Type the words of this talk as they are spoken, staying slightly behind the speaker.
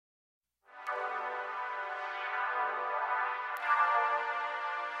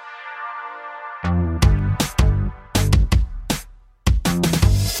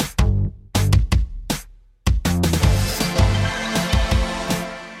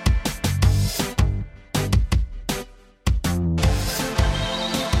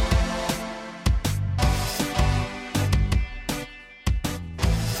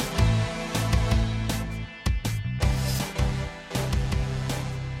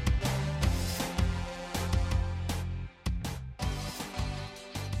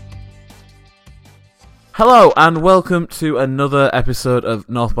Hello and welcome to another episode of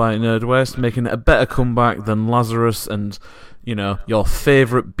North by Nerdwest, making a better comeback than Lazarus and, you know, your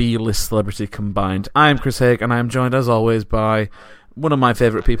favourite B-list celebrity combined. I'm Chris Haig and I'm joined as always by one of my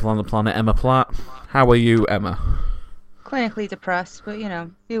favourite people on the planet, Emma Platt. How are you, Emma? Clinically depressed, but you know,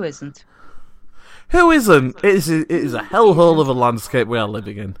 who isn't? Who isn't? It is a hellhole of a landscape we are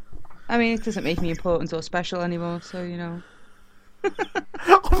living in. I mean, it doesn't make me important or special anymore, so you know.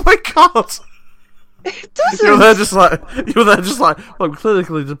 Oh my god! It doesn't. You were there just like, I'm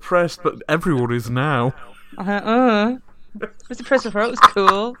clinically depressed, but everyone is now. I was depressed before, it was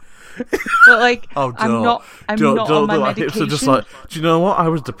cool. But like, I'm not on my medication. Just like, do you know what? I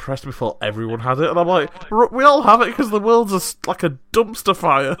was depressed before everyone had it, and I'm like, we all have it because the world's like a dumpster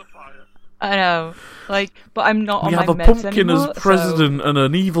fire. I know, like, but I'm not on my meds anymore. We have a pumpkin as president and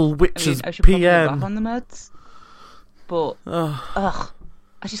an evil witch as I should probably PM. go back on the meds, but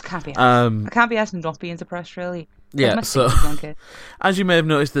I just can't be asked. I can't be asked not being depressed, really. Yeah, so as you may have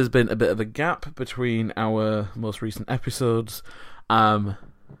noticed, there's been a bit of a gap between our most recent episodes. I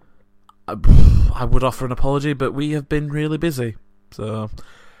would offer an apology, but we have been really busy. So,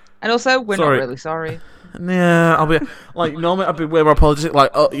 and also, we're not really sorry. Yeah, I'll be like, normally I'd be way more apologetic.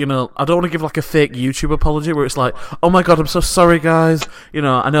 Like, oh, you know, I don't want to give like a fake YouTube apology where it's like, oh my god, I'm so sorry, guys. You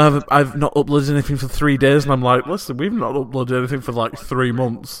know, I know I've not uploaded anything for 3 days, and I'm like, listen, we've not uploaded anything for like 3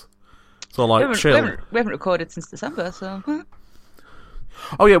 months. So like, chill. We haven't recorded since December, so.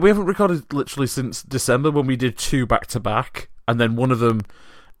 Oh yeah, we haven't recorded literally since December when we did 2 back to back, and then one of them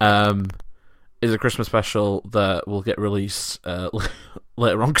is a Christmas special that will get released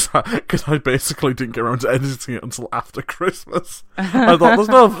later on because I basically didn't get around to editing it until after Christmas. I thought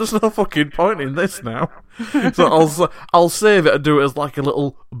there's no fucking point in this now, so I'll save it and do it as like a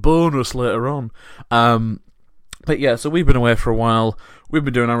little bonus later on. But yeah, so we've been away for a while. We've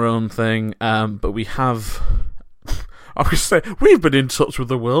been doing our own thing, but we have. I was say we've been in touch with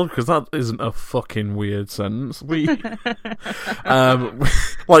the world because that isn't a fucking weird sentence. We,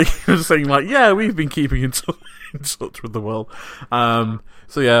 like saying like, yeah, we've been keeping in touch with the world.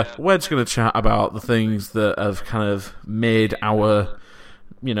 So yeah, we're just gonna chat about the things that have kind of made our,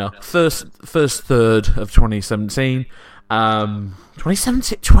 you know, first third of 2017.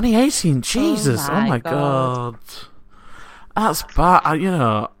 2018, Jesus, oh my god. That's bad. You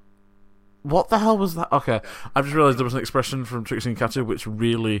know. What the hell was that? Okay, I've just realised there was an expression from Trixie and Katya which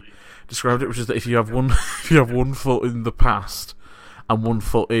really described it, which is that if you have one foot in the past and 1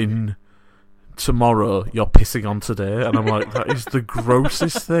 foot in tomorrow, you're pissing on today. And I'm like, that is the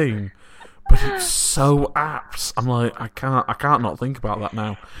grossest thing, but it's so apt. I'm like, I can't not think about that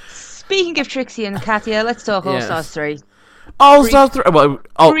now. Speaking of Trixie and Katya, let's talk All Stars 3. All Stars 3. Well,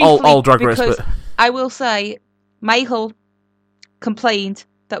 all Drag Race, but I will say, Michael complained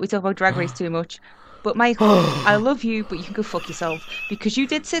that we talk about Drag Race too much. But Michael, I love you, but you can go fuck yourself. Because you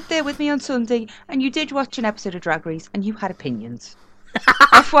did sit there with me on Sunday, and you did watch an episode of Drag Race, and you had opinions.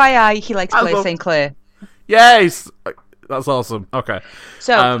 FYI, he likes Blair St. Clair. Yes! That's awesome. Okay.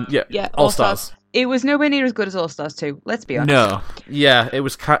 So, yeah, All Stars. It was nowhere near as good as All Stars 2, let's be honest. No. Yeah, it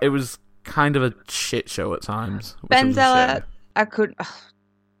was kind of a shit show at times. Benzella, I could...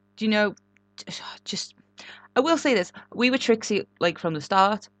 do you know... Just... I will say this, we were Trixie, like, from the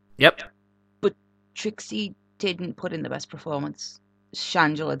start. Yep. But Trixie didn't put in the best performance.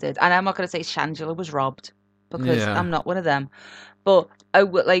 Shangela did. And I'm not going to say Shangela was robbed, because I'm not one of them. But, I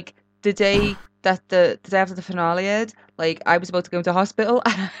would, like, the day after the finale aired, like, I was about to go into hospital,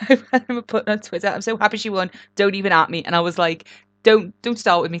 and I remember putting on Twitter, I'm so happy she won, don't even at me. And I was like, don't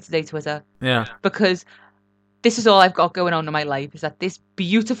start with me today, Twitter. Yeah. Because this is all I've got going on in my life, is that this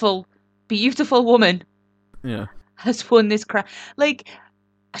beautiful, beautiful woman has won this crown. Like,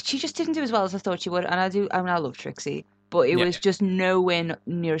 she just didn't do as well as I thought she would, and I love Trixie, but it was just nowhere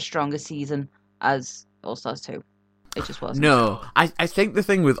near as strong a season as All Stars 2. It just wasn't. No, I think the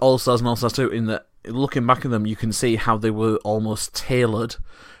thing with All Stars and All Stars 2, in that looking back at them, you can see how they were almost tailored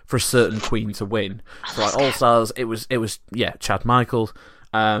for a certain queen to win. So like All Stars, it was Chad Michaels.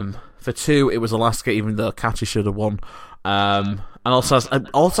 For 2, it was Alaska, even though Katya should have won. And All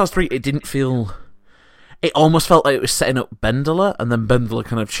Stars 3, it didn't feel it almost felt like it was setting up Bendela, and then Bendela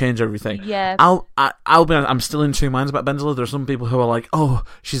kind of changed everything. Yeah. I'll be honest, I'm still in two minds about Bendela. There are some people who are like, oh,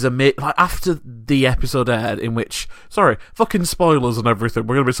 she's like, after the episode aired, in which, sorry, fucking spoilers and everything,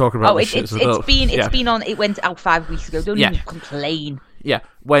 we're going to be talking about this shit. It's been on, it went out 5 weeks ago, don't even complain. Yeah,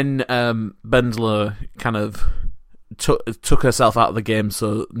 when Bendela kind of took herself out of the game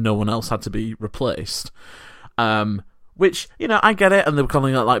so no one else had to be replaced, which, you know, I get it, and they were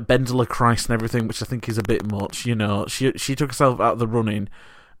calling it like Bendela Christ and everything, which I think is a bit much. You know, she took herself out of the running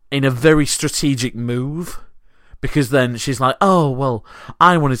in a very strategic move, because then she's like, oh, well,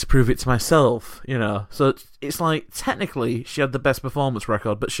 I wanted to prove it to myself, you know. So it's like, technically, she had the best performance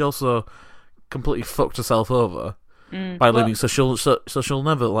record, but she also completely fucked herself over by leaving. So she'll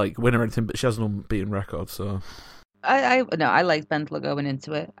never like win or anything, but she has an unbeaten record. So I liked Bendela going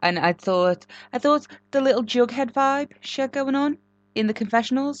into it, and I thought the little Jughead vibe she had going on in the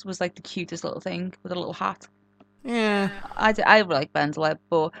confessionals was like the cutest little thing with a little hat. Yeah, I like Bendela,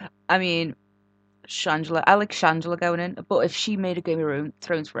 but I mean, Shangela. I like Shangela going in, but if she made a Game of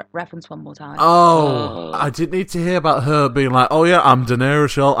Thrones reference one more time, I didn't need to hear about her being like, oh yeah, I'm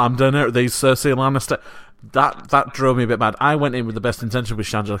Daenerys, y'all, I'm Daenerys. These Cersei Lannister. That drove me a bit mad. I went in with the best intention with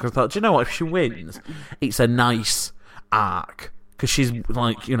Shangela, because I thought, do you know what? If she wins, it's a nice arc, because she's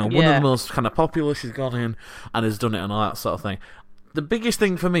like, you know, one of the most kind of popular. She's gone in and has done it and all that sort of thing. The biggest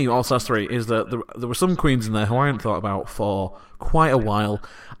thing for me, All Stars 3, is that there were some queens in there who I hadn't thought about for quite a while,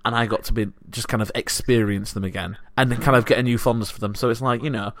 and I got to just kind of experience them again, and then kind of get a new fondness for them. So it's like, you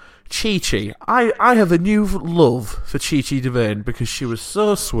know, Chi-Chi. I have a new love for Chi-Chi DeVayne, because she was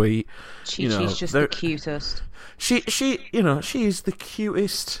so sweet. Chi-Chi's just the cutest. She is the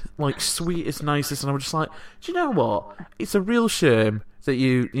cutest, like, sweetest, nicest, and I was just like, do you know what? It's a real shame that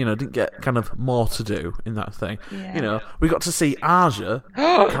you didn't get kind of more to do in that thing. Yeah. You know, we got to see Aja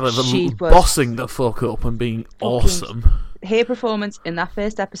kind of bossing the fuck up and being awesome. Her performance in that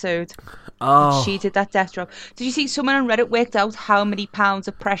first episode, she did that death drop. Did you see someone on Reddit worked out how many pounds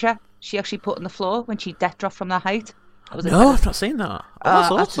of pressure she actually put on the floor when she death dropped from that height? No, I've not seen that.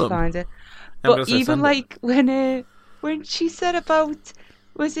 Oh, that's awesome. Find it. But even like when she said about,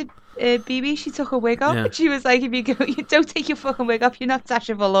 was it BB, she took her wig off, and she was like, if you don't take your fucking wig off, you're not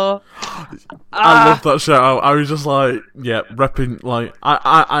Sasha Velour. I love that shout out. I was just like, yeah, repping, like,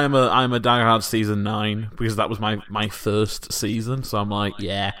 I'm a diehard season 9, because that was my first season, so I'm like,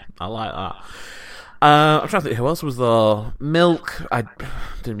 yeah, I like that. I'm trying to think who else was there. Milk, I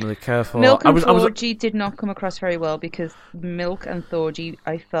didn't really care for. Milk and Thorgy did not come across very well, because Milk and Thorgy,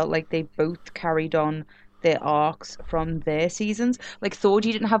 I felt like they both carried on their arcs from their seasons. Like,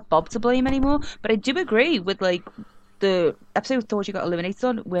 Thorgy didn't have Bob to blame anymore, but I do agree with, like, the episode Thorgy got eliminated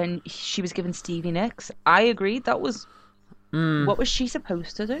on when she was given Stevie Nicks. I agreed that was what was she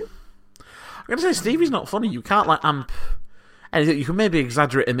supposed to do? I'm gonna say Stevie's not funny. You can't like amp anything. You can maybe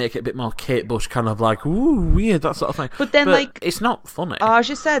exaggerate and make it a bit more Kate Bush, kind of like, ooh, weird, that sort of thing. But then, like, it's not funny. I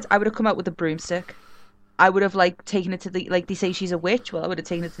just said I would have come out with a broomstick. I would have, like, taken it to the, like, they say she's a witch. Well, I would have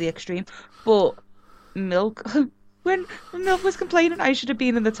taken it to the extreme. But Milk, when Milk was complaining I should have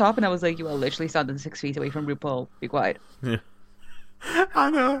been in the top, and I was like, you are literally standing 6 feet away from RuPaul. Be quiet. Yeah,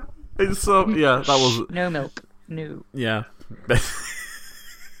 I know. It's so, yeah, that was no Milk. No. Yeah.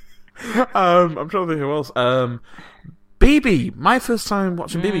 I'm trying to think who else. BB, my first time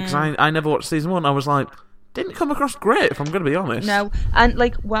watching BB, because I never watched season 1. I was like, didn't come across great, if I'm going to be honest. No, and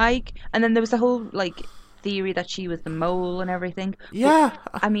like, why? And then there was the whole, like, theory that she was the mole and everything. Yeah.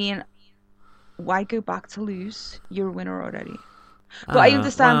 But, I mean, why go back to lose? You're a winner already. But I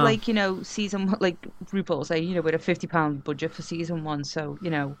understand, like, you know, season, like, RuPaul say, you know, with a £50 budget for season 1, so,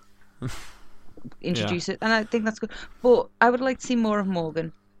 you know, introduce it. And I think that's good. But I would like to see more of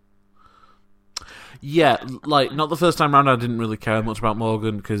Morgan. Yeah, like, not the first time round I didn't really care much about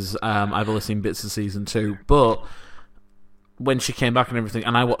Morgan, because I've only seen bits of season 2, but when she came back and everything,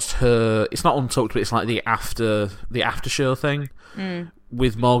 and I watched her, it's not Untucked, but it's like the after show thing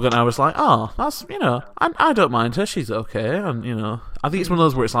with Morgan, I was like, oh, that's, you know, I don't mind her, she's okay, and, you know, I think it's one of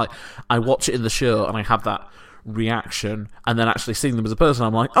those where it's like, I watch it in the show, and I have that reaction, and then actually seeing them as a person,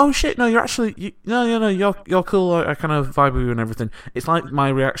 I'm like, oh shit, no, you're actually, no, you're cool, I kind of vibe with you and everything. It's like my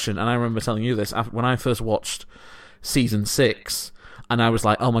reaction, and I remember telling you this, when I first watched season 6, and I was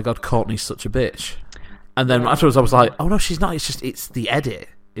like, oh my god, Courtney's such a bitch. And then afterwards I was like, oh no, she's not, it's the edit.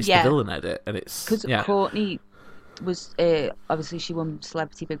 It's the villain edit. And it's... Because Courtney was, obviously she won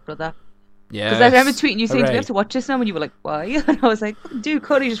Celebrity Big Brother. Yeah. Because I remember tweeting you saying, do we have to watch this now? And you were like, why? And I was like, dude,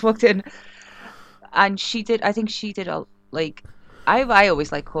 Courtney just walked in. And I think she did, like, I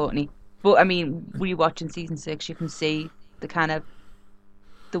always like Courtney. But, I mean, rewatching season 6, you can see the kind of,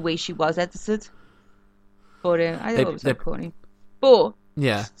 the way she was edited. But I thought it was so corny. But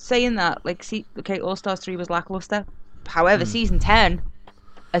yeah, saying that, like, All Stars 3 was lackluster. However, season 10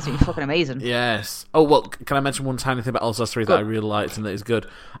 has been fucking amazing. Yes. Oh, well, can I mention one tiny thing about All Stars 3 that I really liked and that is good?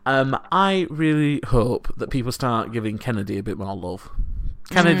 I really hope that people start giving Kennedy a bit more love.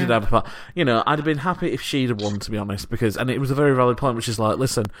 Kennedy did have a part. You know, I'd have been happy if she'd have won, to be honest, and it was a very valid point, which is like,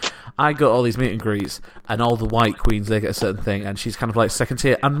 listen, I got all these meet and greets, and all the white queens, they get a certain thing, and she's kind of like second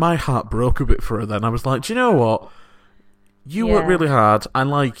tier, and my heart broke a bit for her then. I was like, do you know what? You work really hard, I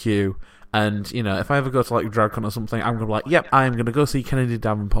like you, and, you know, if I ever go to, like, DragCon or something, I'm going to be like, yep, I am going to go see Kennedy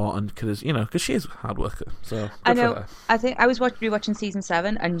Davenport, and because she is a hard worker, so I know, I think I was rewatching season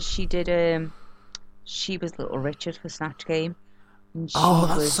 7, and she did, she was Little Richard for Snatch Game. Oh,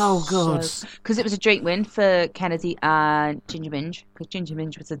 that's so good. Because it was a joint win for Kennedy and Ginger Minge, because Ginger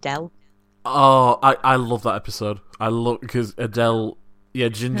Minge was Adele. Oh, I love that episode. Because Adele,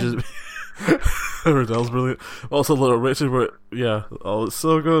 Ginger's... Adele's brilliant. Also Little Richard, but it's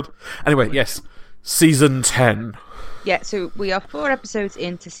so good. Anyway, yes, season 10. Yeah, so we are 4 episodes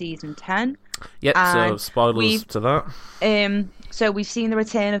into season 10. Yep, so spoilers to that. So we've seen the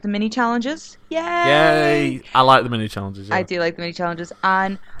return of the mini challenges. Yay! I like the mini challenges. Yeah. I do like the mini challenges,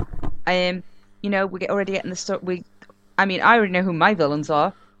 and we're already getting the stuff. I already know who my villains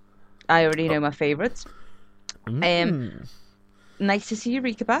are. I already know my favourites. Nice to see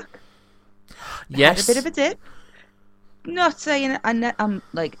Eureka back. Yes. Had a bit of a dip. Not saying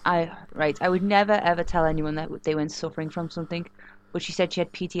I would never ever tell anyone that they weren't suffering from something, but she said she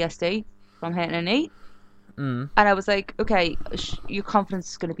had PTSD from hitting a knee. And I was like, okay, your confidence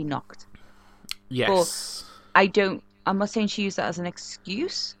is going to be knocked. Yes. But I'm not saying she used that as an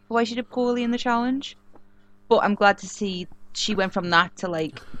excuse for why she did poorly in the challenge, but I'm glad to see she went from that to,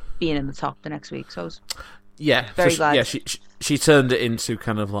 like, being in the top the next week. So I was very glad. Yeah, she turned it into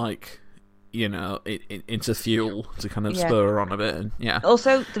kind of like, you know, into fuel to kind of spur her on a bit. And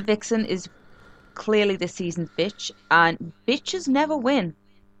also, the Vixen is clearly this season's bitch, and bitches never win.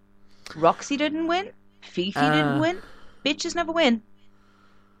 Roxy didn't win. Fifi didn't win. Bitches never win.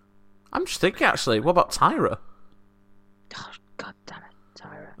 I'm just thinking, actually, what about Tyra? Oh, God damn it,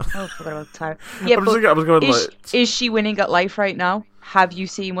 Tyra. Oh, I forgot about Tyra. Yeah, is she winning at life right now? Have you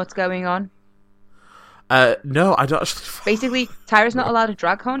seen what's going on? No, I don't actually. Basically, Tyra's not allowed to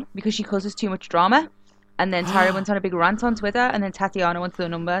drag hunt because she causes too much drama. And then Tyra went on a big rant on Twitter, and then Tatiana went to the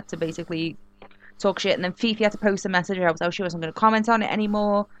number to basically talk shit. And then Fifi had to post a message about how she wasn't going to comment on it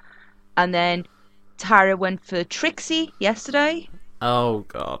anymore. And then Tyra went for Trixie yesterday. Oh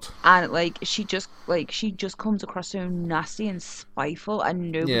God! And she just comes across so nasty and spiteful,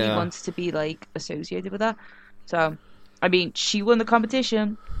 and nobody wants to be associated with her. So, I mean, she won the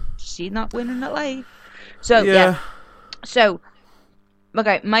competition. She's not winning at life. So yeah. So,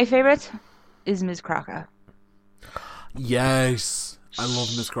 okay, my favorite is Ms. Cracker. Yes, I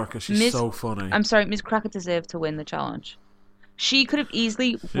love Ms. Cracker. She's so funny. I'm sorry, Ms. Cracker deserved to win the challenge. She could have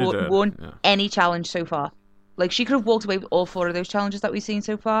easily won any challenge so far. She could have walked away with all 4 of those challenges that we've seen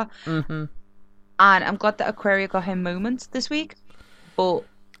so far. Mm-hmm. And I'm glad that Aquaria got her moment this week. But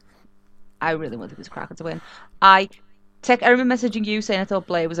I really wanted Ms. Cracker to win. I remember messaging you saying I thought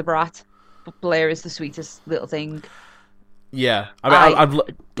Blair was a brat. But Blair is the sweetest little thing. Yeah. I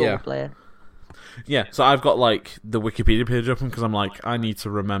adore Blair. Yeah, so I've got the Wikipedia page open because I'm I need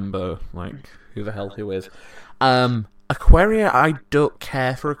to remember who the hell who is. Aquaria, I don't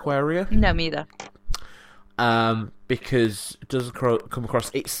care for Aquaria. No, me either. Because it doesn't come across.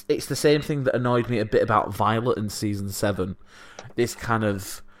 It's the same thing that annoyed me a bit about Violet in season 7. This kind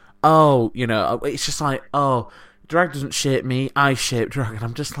of it's just drag doesn't shape me, I shape drag, and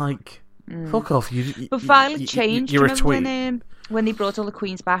I'm just fuck off. But Violet changed. You're a tweet. When they brought all the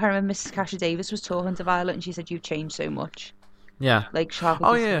queens back, I remember Mrs. Kasha Davis was talking to Violet, and she said, "You've changed so much." Yeah.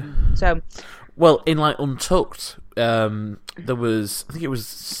 So. Well, in Untucked, there was, I think it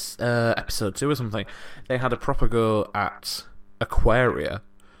was episode 2 or something. They had a proper go at Aquaria.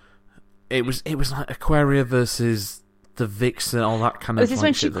 It was Aquaria versus the Vixen, all that kind of. Was this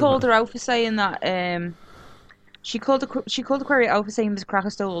when she called her out for saying that? She called Aquaria out for saying Miss Cracker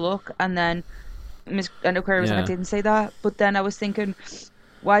stole a look, and then Aquaria was I didn't say that. But then I was thinking,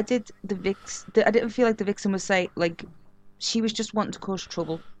 why did the Vixen? I didn't feel like the Vixen was she was just wanting to cause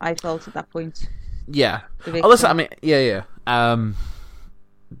trouble. I felt at that point. Yeah. Listen, I mean, yeah.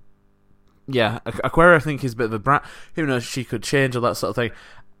 Aquaria, I think, is a bit of a brat. Who knows? She could change all that sort of thing.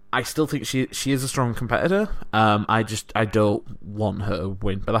 I still think she is a strong competitor. I don't want her to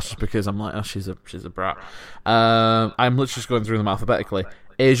win, but that's just because I'm she's a brat. I'm literally just going through them alphabetically.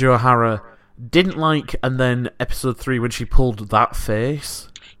 Asia O'Hara didn't and then episode 3 when she pulled that face.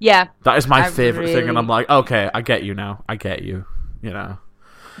 Yeah. That is my favourite thing, and I'm like, okay, I get you now. I get you. You know.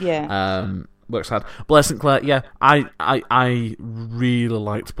 Yeah. Works hard. Blair St. Clair, yeah, I really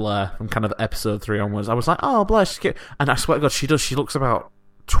liked Blair from kind of episode 3 onwards. I was like, oh, Blair, she's cute. And I swear to God, she does. She looks about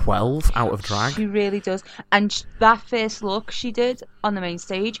 12 out of drag. She really does. And that first look she did on the main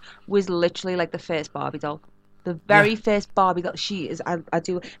stage was literally like the first Barbie doll. The very first Barbie doll. She is,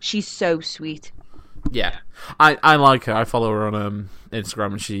 she's so sweet. Yeah. I like her. I follow her on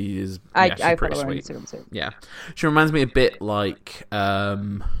Instagram, and she is she's pretty follow sweet. her on Instagram too. Yeah. She reminds me a bit like...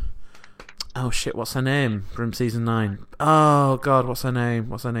 oh shit, what's her name from season 9? Oh god, what's her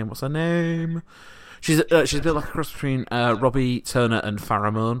name? She's a bit like a cross between Robbie Turner and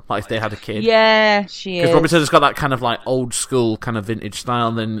Pheromone, like if they had a kid. Yeah, she is. Because Robbie Turner's got that kind of like old school kind of vintage style,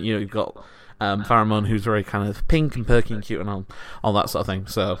 and then you've got Pheromone, who's very kind of pink and perky and cute and all that sort of thing.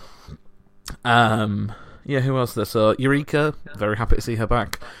 So, yeah, who else there? So Eureka, very happy to see her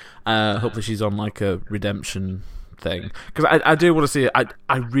back. Hopefully she's on like a redemption thing, because I do want to see it. I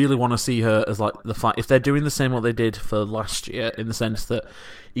really want to see her as like the if they're doing the same what they did for last year, in the sense that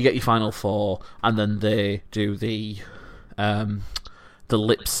you get your final 4 and then they do the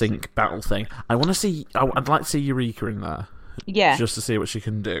lip sync battle thing. I'd like to see Eureka in there, just to see what she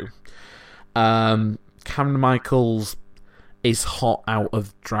can do. Cameron Michaels is hot out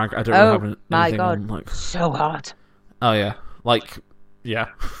of drag. I don't know have anything my God. on, like, so hot. Oh yeah, like yeah.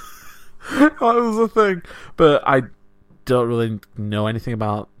 That was the thing, but I don't really know anything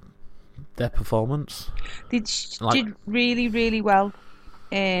about their performance. They did really, really well.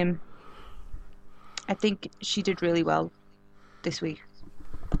 I think she did really well this week.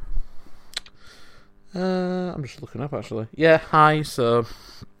 I'm just looking up actually. Yeah, hi. So,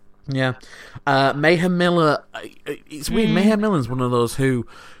 yeah, Mayhem Miller. It's weird. Mayhem Miller's one of those who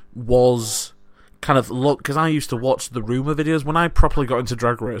was kind of because I used to watch the Rumour videos when I properly got into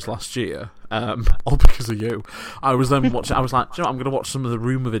Drag Race last year, all because of you. I was then watching. I was like, you know, I'm going to watch some of the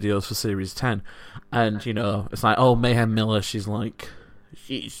Rumour videos for Series 10, and it's like, oh, Mayhem Miller, she's like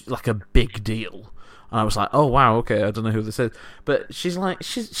a big deal, and I was like, oh wow, okay, I don't know who this is, but she's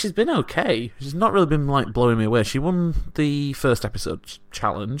been okay. She's not really been like blowing me away. She won the first episode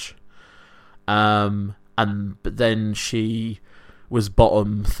challenge, but then she was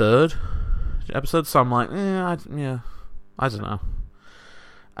bottom 3rd. Episode, so I'm like, I don't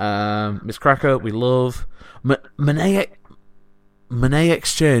know. Miss Cracker, we love Monet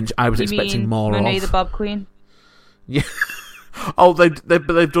Exchange. I was expecting more Monet of the Bob Queen. Yeah. Oh, they've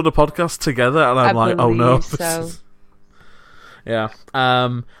done a podcast together, and I'm like, oh no. So. Yeah.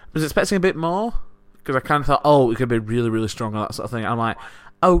 Was expecting a bit more, because I kind of thought, oh, it could be really, really strong and that sort of thing. I'm like,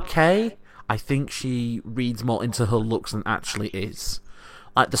 okay. I think she reads more into her looks than actually is.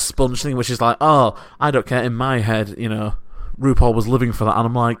 Like the sponge thing, which is like, oh, I don't care. In my head, RuPaul was living for that, and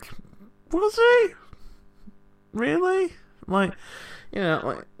I'm like, was he? Really? Like,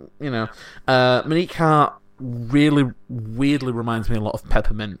 Monique Hart really weirdly reminds me a lot of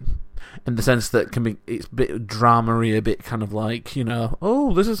Peppermint, in the sense that it's a bit drama-y, a bit kind of like,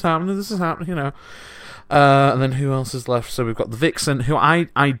 oh, this is happening, and then who else is left? So we've got the Vixen, who I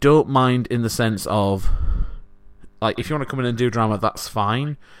don't mind in the sense of, like, if you want to come in and do drama, that's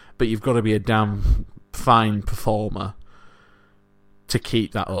fine, but you've got to be a damn fine performer to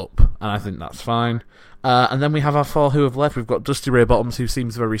keep that up, and I think that's fine. And then we have our 4 who have left. We've got Dusty Ray Bottoms, who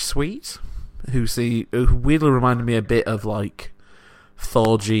seems very sweet, who weirdly reminded me a bit of, like,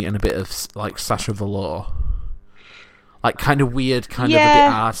 Thorgy and a bit of, like, Sasha Velour. Like, kind of weird, kind of a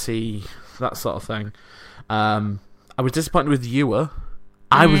bit arty, that sort of thing. I was disappointed with Ewer.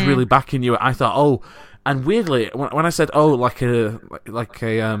 I was really backing Ewer. I thought, oh... And weirdly, when I said, "Oh, like a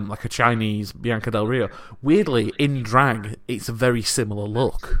Chinese Bianca Del Rio," weirdly in drag, it's a very similar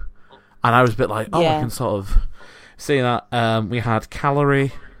look, and I was a bit like, "Oh, I can sort of see that." We had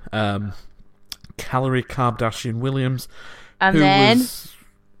Calorie Kardashian Williams, and then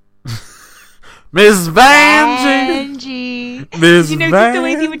Miss Vanjie. Miss Vanjie. Notice the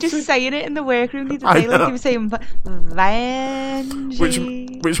way they were just saying it in the workroom the other day, like they were saying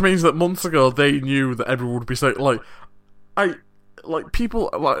Vanjie. Which means that months ago they knew that everyone would be saying, people,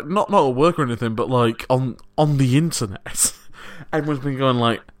 like, not at work or anything, but like on the internet, everyone's been going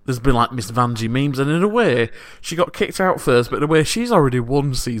like, there's been like Miss Vanjie memes, and in a way she got kicked out first, but in a way she's already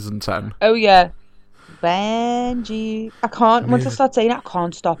won season 10. Oh yeah, Vanjie. I can't. Once I start saying it, I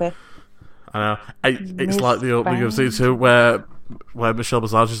can't stop it. I know. It's like the opening of season 2 where where Michelle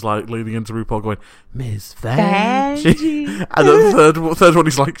Visage is like leaning into RuPaul going, Miss Vanjie. Vanjie. And then the third one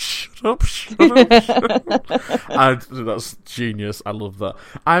he's like, shut up, shut up, shut up. And that's genius. I love that.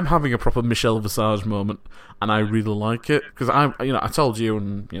 I'm having a proper Michelle Visage moment, and I really like it, because I told you,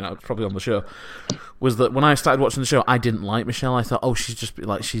 and it's probably on the show, was that when I started watching the show, I didn't like Michelle. I thought, oh, she's just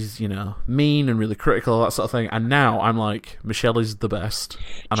like, she's mean and really critical, that sort of thing. And now I'm like, Michelle is the best,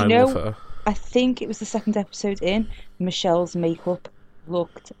 and I love her. I think it was the second episode in, Michelle's makeup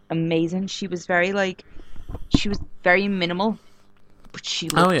looked amazing. She was very minimal, but she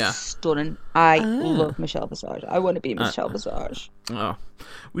looked stunning. I love Michelle Visage. I want to be Michelle Visage. Oh,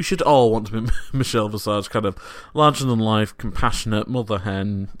 we should all want to be Michelle Visage, kind of larger than life, compassionate mother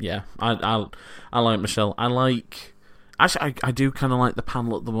hen. Yeah, I like Michelle. I do kind of like the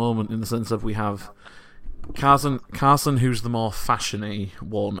panel at the moment, in the sense of we have Carson, who's the more fashion-y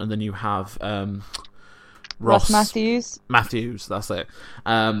one, and then you have Ross Matthews, that's it,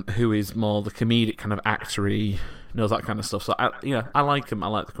 who is more the comedic kind of actor-y, knows that kind of stuff. So I like him. I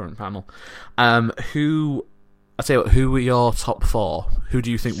like the current panel. Who are your top four? Who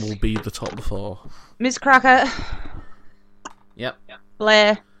do you think will be the top four? Miz Cracker. Yep.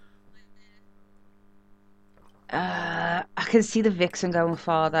 Blair. I can see the Vixen going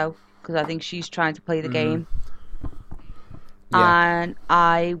far though, because I think she's trying to play the game. Yeah. And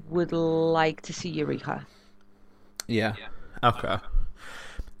I would like to see Eureka. Yeah. Okay.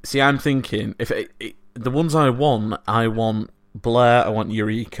 See, I'm thinking, if the ones I want Blair, I want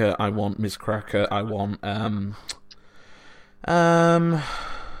Eureka, I want Miz Cracker, I want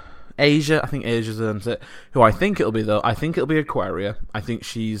Asia. I think Asia's it. Who I think it'll be though? I think it'll be Aquaria. I think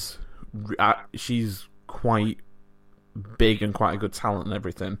she's quite big and quite a good talent and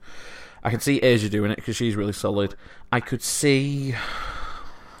everything. I can see Asia doing it because she's really solid. I could see...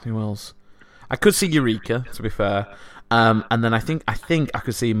 Who else? I could see Eureka, to be fair. And then I think I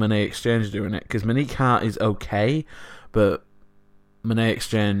could see Monét X Change doing it, because Monique Hart is okay, but Monét X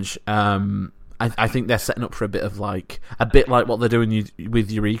Change, I think they're setting up for a bit like what they're doing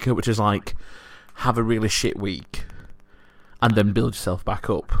with Eureka, which is like, have a really shit week and then build yourself back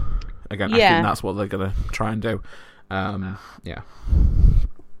up again. Yeah. I think that's what they're going to try and do. Yeah.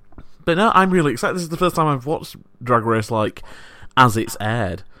 But no, I'm really excited. This is the first time I've watched Drag Race as it's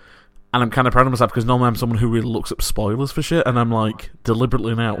aired, and I'm kind of proud of myself, because normally I'm someone who really looks up spoilers for shit, and I'm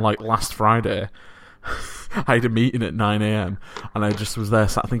deliberately now, last Friday I had a meeting at 9 a.m. and I just was there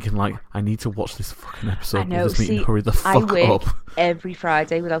sat thinking I need to watch this fucking episode. I know. This meeting, hurry the fuck up. I work every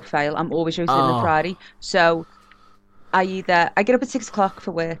Friday without fail. I'm always rotating on Friday, so I get up at 6 o'clock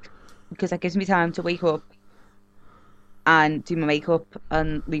for work, because that gives me time to wake up and do my makeup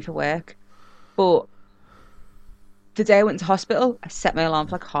and leave for work. But the day I went to hospital, I set my alarm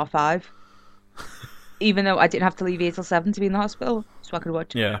for 5:30, even though I didn't have to leave here till 7 to be in the hospital, so I could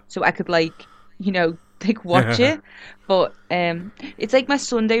watch it. Yeah. So I could watch it. But it's my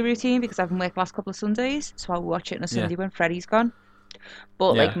Sunday routine, because I haven't worked the last couple of Sundays, so I'll watch it on a Sunday when Freddie's gone.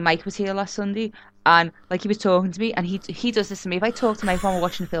 But Mike was here last Sunday, and he was talking to me, and he does this to me. If I talk to Mike while we're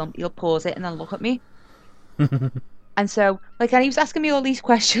watching a film, he'll pause it and then look at me. And so, and he was asking me all these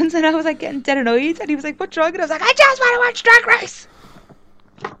questions, and I was getting dead annoyed. And he was like, "What drag?" And I was like, "I just want to watch Drag Race."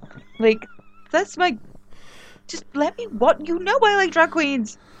 That's just let me. I like drag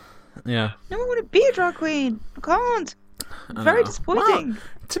queens. Yeah. No, I want to be a drag queen. I can't. Very disappointing. Well,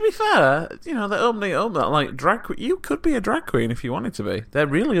 to be fair, they're opening it up that drag queen. You could be a drag queen if you wanted to be. They're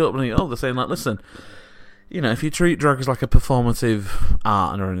really opening it up. They're saying listen, if you treat drag as a performative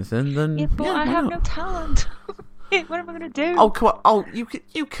art or anything, then I have no talent. What am I going to do? Oh, come on. Oh, you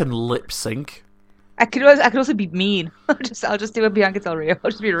can lip sync. I could also be mean. I'll just do a Bianca Del Rio.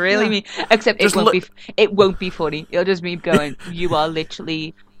 I'll just be really mean. Except it won't be funny. It'll just be going, you're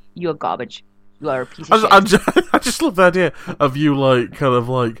garbage. You are a piece of shit. I just love the idea of you lip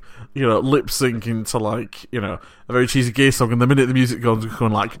syncing to a very cheesy gay song, and the minute the music goes,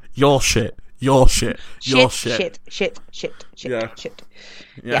 going your shit, your shit, your shit. Shit.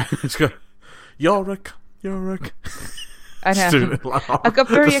 Yeah. It's good. You're a I know. I got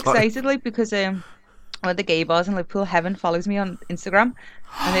very excited because one of the gay bars in Liverpool, Heaven, follows me on Instagram,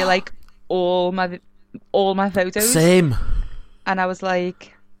 and they like all my photos. Same. And I was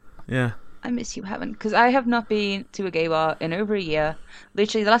like, yeah, I miss you, Heaven, because I have not been to a gay bar in over a year.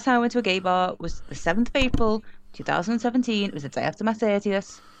 Literally, the last time I went to a gay bar was the 7th of April, 2017. It was the day after my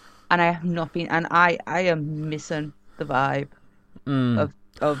 30th, and I have not been. And I am missing the vibe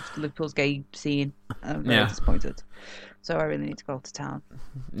of Liverpool's gay scene. I'm very disappointed. So I really need to go to town.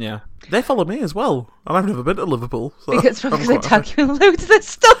 Yeah. They follow me as well. And I've never been to Liverpool. So because they tag you in loads of this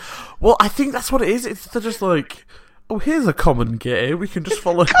stuff. Well, I think that's what it is. They're just oh, here's a common gay. We can just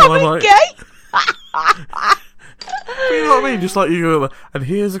follow him. Common gay? You know what I mean? Just like you go, and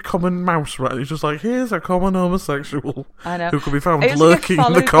here's a common mouse rat. It's just like, here's a common homosexual I know. who can be found lurking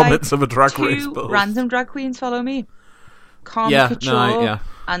in the comments of a Drag Race post. Random drag queens follow me. Karma Couture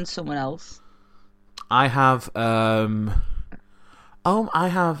and someone else. I have,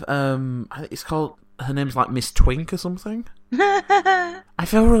 it's called, her name's like Miss Twink or something. I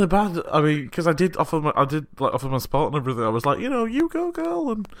feel really bad. I mean, because I did offer my support and everything. I was like, you go,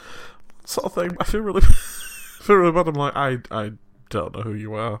 girl, and sort of thing. I feel really bad. I'm like, I don't know who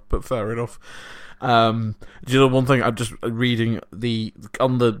you are, but fair enough. Do you know one thing? I'm just reading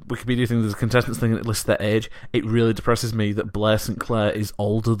on the Wikipedia thing. There's a contestants thing that lists their age. It really depresses me that Blair St. Clair is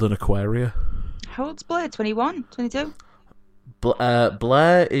older than Aquaria. How old's Blair? 21? 22?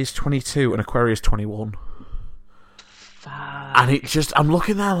 Blair is 22 and Aquaria is 21. Fuck. And I'm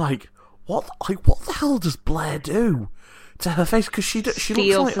looking there like, what the hell does Blair do to her face? Because she Steals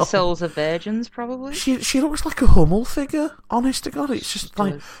looks like the souls of virgins, probably. She looks like a Hummel figure. Honest to God, it's just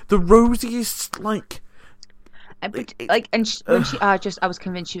like the rosiest, like. I was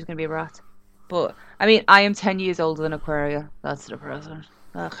convinced she was going to be a rat. But I mean, I am 10 years older than Aquaria. That's depressing.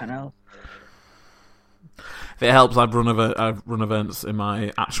 I know. If it helps, I've run events in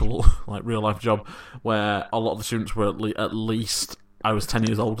my actual like real life job where a lot of the students were at least I was 10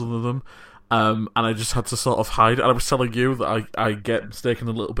 years older than them, and I just had to sort of hide. And I was telling you that I get mistaken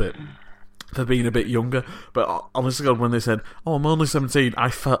a little bit for being a bit younger, but honestly, God, when they said, "Oh, I'm only 17,"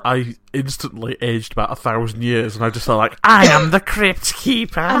 I instantly aged about 1,000 years, and I just felt like I am the crypt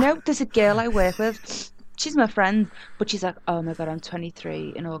keeper. I know. There's a girl I work with. She's my friend, but she's like, "Oh my God, I'm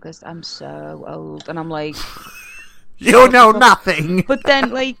 23 in August. I'm so old," and I'm like, "You know nothing." But then,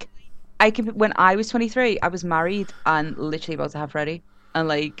 like, when I was 23, I was married and literally about to have Freddie, and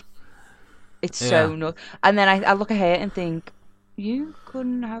like, it's so nuts. And then I look at her and think, you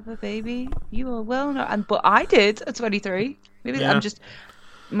couldn't have a baby. You are well not, but I did at 23. Maybe I'm just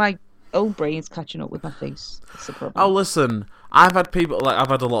my old brain's catching up with my face. That's the problem. Oh, listen, I've had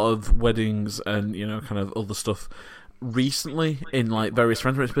a lot of weddings and kind of other stuff recently in like various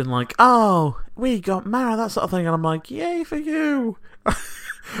friends where it's been like, oh, we got married, that sort of thing, and I'm like, yay for you.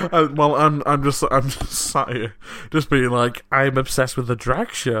 Well, I'm just sat here, just being like, I'm obsessed with the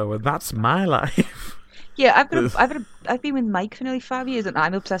drag show, and that's my life. Yeah, I've been with Mike for nearly 5 years, and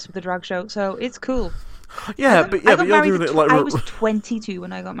I'm obsessed with the drag show, so it's cool. Yeah, but you're doing it like I was 22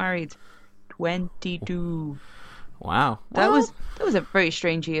 when I got married. 22. Wow. That was a very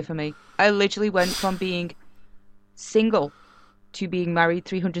strange year for me. I literally went from being single to being married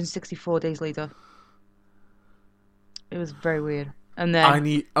 364 days later. It was very weird. And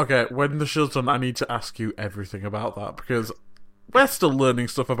then when the show's done, I need to ask you everything about that because we're still learning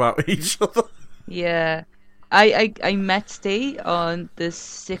stuff about each other. Yeah. I met Steve on the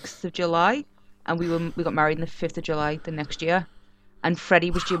 6th of July and we got married on the 5th of July the next year. And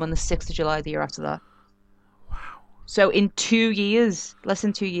Freddie was due on the 6th of July the year after that. Wow. So in 2 years, less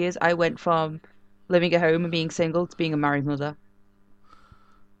than 2 years, I went from living at home and being single to being a married mother.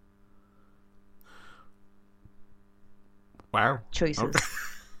 Wow. Choices. Okay.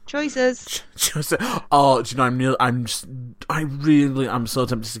 Choices. Oh, do you know? I'm so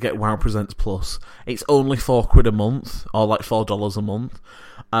tempted to get Wow Presents Plus. It's only £4 a month, or like $4 a month.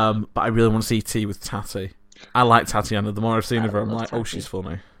 But I really want to see tea with Tati. I like Tatiana. The more I've seen of her, I'm like, oh, she's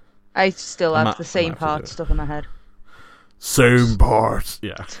funny. I still have the same part stuck in my head. Same part,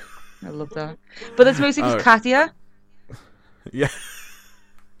 yeah. I love that. But that's mostly because Katya. Yeah.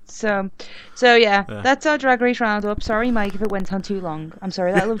 So yeah, that's our Drag Race roundup. Sorry, Mike, if it went on too long. I'm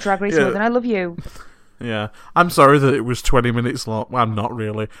sorry that I love Drag Race more than I love you. Yeah, I'm sorry that it was 20 minutes long. Well, I'm not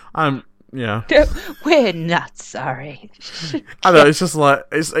really. Yeah. We're not sorry. I know, it's just like,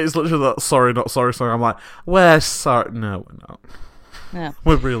 it's literally that sorry, not sorry song. I'm like, we're sorry. No, we're not. No.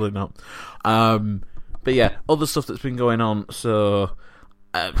 We're really not. But yeah, other stuff that's been going on, so,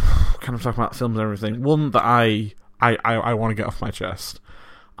 kind of talking about films and everything. One that I want to get off my chest,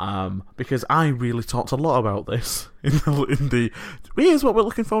 because I really talked a lot about this in the here's what we're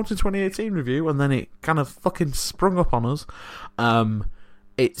looking forward to 2018 review, and then it kind of fucking sprung up on us.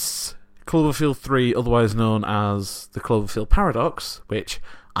 It's Cloverfield 3, otherwise known as the Cloverfield Paradox, which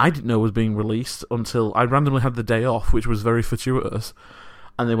I didn't know was being released until I randomly had the day off, which was very fortuitous.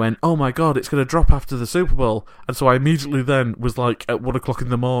 And they went, oh my God, it's going to drop after the Super Bowl. And so I immediately then was like, at 1 o'clock in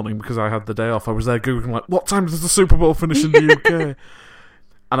the morning, because I had the day off, I was there Googling, like, what time does the Super Bowl finish in the UK?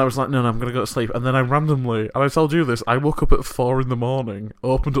 And I was like, no, I'm going to go to sleep. And then I randomly, and I told you this, I woke up at 4 in the morning,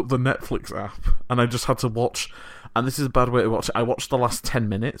 opened up the Netflix app, and I just had to watch, and this is a bad way to watch it, I watched the last 10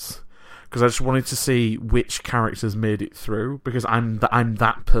 minutes. because I just wanted to see which characters made it through, because I'm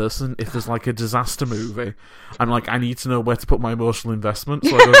that person. If there's like a disaster movie, I'm like, I need to know where to put my emotional investment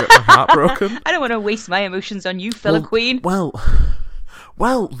so I don't get my heart broken. I don't want to waste my emotions on you, Fella Queen. Well,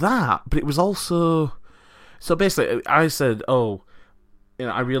 that, but it was also... So basically, I said,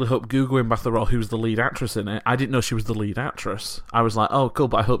 I really hope Gugu Mbatha-Raw, who's the lead actress in it, I didn't know she was the lead actress. I was like, oh, cool,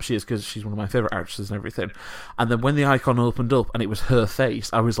 but I hope she is, because she's one of my favourite actresses and everything. And then when the icon opened up and it was her face,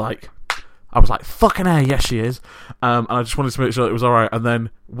 I was like, fucking hell, yes, she is. And I just wanted to make sure it was alright. And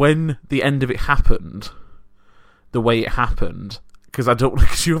then when the end of it happened, the way it happened,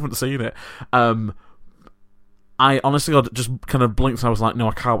 because you haven't seen it, I honestly just kind of blinked and I was like, no,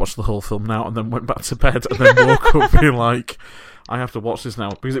 I can't watch the whole film now, and then went back to bed and then woke up being like, I have to watch this now.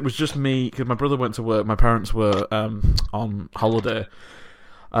 Because it was just me, because my brother went to work, my parents were on holiday,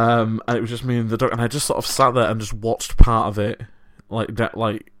 and it was just me and the dog, and I just sort of sat there and just watched part of it, with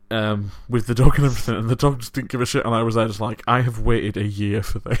the dog and everything, and the dog just didn't give a shit, and I was there just like, I have waited a year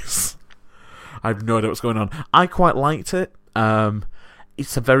for this. I have no idea what's going on. I quite liked it.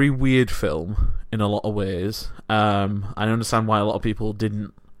 It's a very weird film in a lot of ways. I understand why a lot of people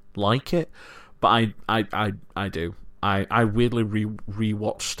didn't like it, but I do. I weirdly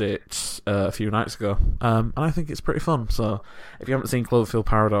rewatched it a few nights ago, and I think it's pretty fun. So if you haven't seen Cloverfield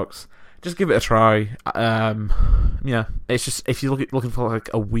Paradox, just give it a try. Yeah, it's just, if you're looking for like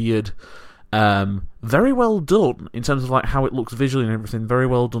a weird, very well done in terms of like how it looks visually and everything, very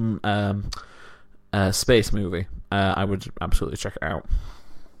well done space movie. I would absolutely check it out.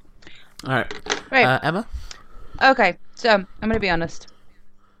 Alright. Right. Emma? Okay, so I'm going to be honest.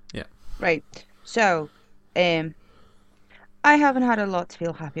 Yeah. Right. So, I haven't had a lot to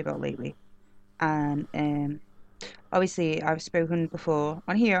feel happy about lately. And obviously I've spoken before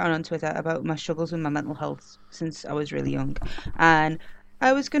on here and on Twitter about my struggles with my mental health since I was really young. And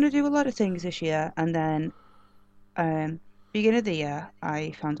I was going to do a lot of things this year, and then beginning of the year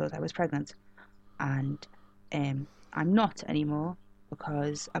I found out I was pregnant. And I'm not anymore,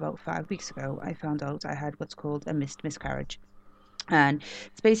 because about 5 weeks ago I found out I had what's called a missed miscarriage. And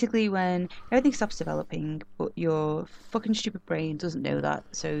it's basically when everything stops developing, but your fucking stupid brain doesn't know that.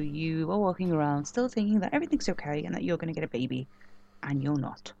 So you are walking around still thinking that everything's okay and that you're going to get a baby, and you're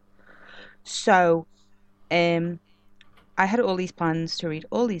not. So I had all these plans to read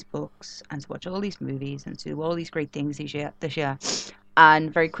all these books and to watch all these movies and to do all these great things this year.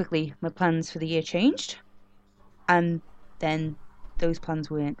 And very quickly, my plans for the year changed. And then those plans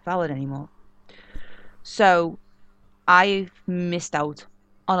weren't valid anymore. So I've missed out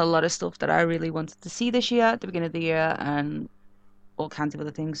on a lot of stuff that I really wanted to see this year at the beginning of the year, and all kinds of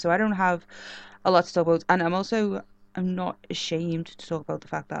other things. So I don't have a lot to talk about. And I'm not ashamed to talk about the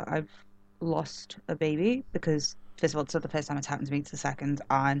fact that I've lost a baby, because first of all, it's not the first time it's happened to me, it's the second.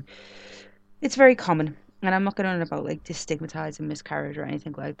 And it's very common. And I'm not going on about like destigmatizing miscarriage or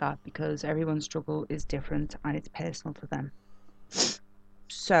anything like that, because everyone's struggle is different and it's personal to them.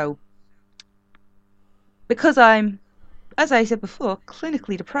 So, because I'm, as I said before,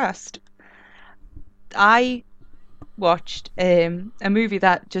 clinically depressed, I watched a movie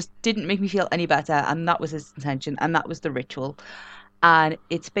that just didn't make me feel any better, and that was its intention, and that was The Ritual. And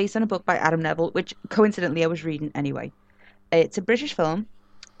it's based on a book by Adam Neville, which coincidentally I was reading anyway. It's a British film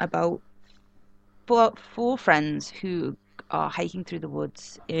about four friends who are hiking through the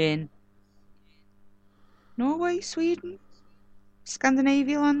woods in Norway, Sweden,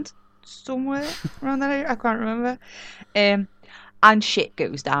 Scandinavia land, somewhere around that area. I can't remember. And shit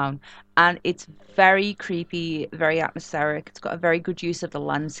goes down, and it's very creepy, very atmospheric. It's got a very good use of the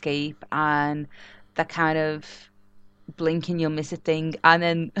landscape and that kind of blink and you'll miss it thing. And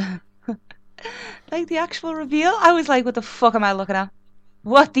then like the actual reveal, I was like, what the fuck am I looking at?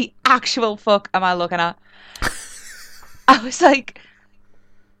 What the actual fuck am I looking at? I was like,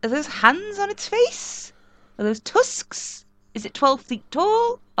 are those hands on its face? Are those tusks? Is it 12 feet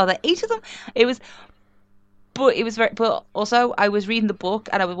tall? Are there 8 of them? But also I was reading the book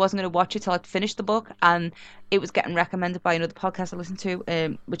and I wasn't going to watch it till I'd finished the book, and it was getting recommended by another podcast I listened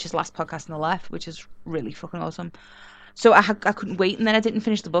to, which is Last Podcast on the Left, which is really fucking awesome. So I couldn't wait, and then I didn't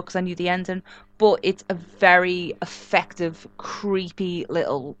finish the book because I knew the ending. But it's a very effective, creepy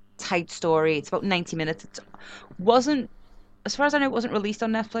little tight story. It's about 90 minutes. It wasn't, as far as I know, it wasn't released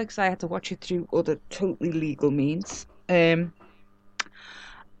on Netflix. I had to watch it through other totally legal means.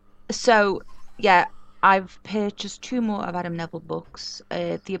 So yeah, I've purchased 2 more of Adam Neville books.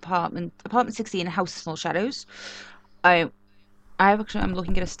 The Apartment 16, House of Small Shadows. I'm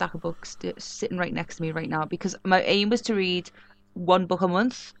looking at a stack of books sitting right next to me right now, because my aim was to read 1 book a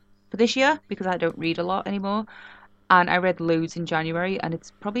month for this year, because I don't read a lot anymore. And I read loads in January, and it's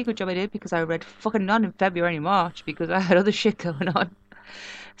probably a good job I did because I read fucking none in February and March because I had other shit going on.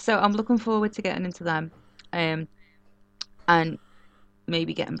 So I'm looking forward to getting into them. And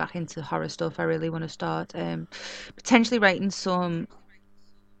maybe getting back into horror stuff. I really want to start potentially writing some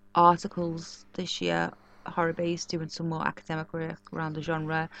articles this year, horror-based, doing some more academic work around the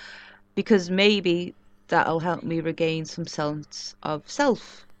genre, because maybe that'll help me regain some sense of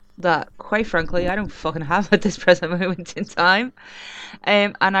self that, quite frankly, I don't fucking have at this present moment in time.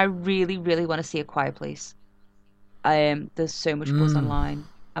 And I really, really want to see A Quiet Place. There's so much buzz online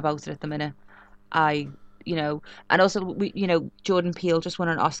about it at the minute. And also, Jordan Peele just won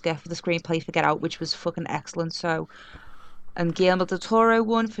an Oscar for the screenplay for Get Out, which was fucking excellent. So, and Guillermo del Toro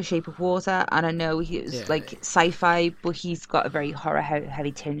won for Shape of Water, and I know he was like sci-fi, but he's got a very horror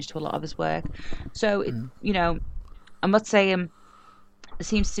heavy tinge to a lot of his work. So, I'm not saying there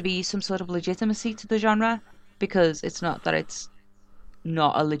seems to be some sort of legitimacy to the genre, because it's not that it's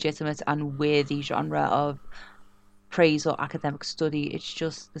not a legitimate and worthy genre of praise or academic study. It's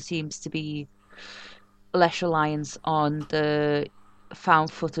just there seems to be less reliance on the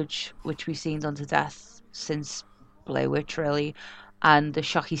found footage, which we've seen done to death since Blair Witch, really, and the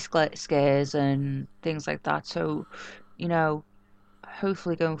shocky scares and things like that. So,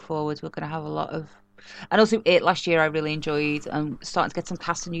 hopefully going forward, we're going to have a lot of... And also, It last year I really enjoyed, and starting to get some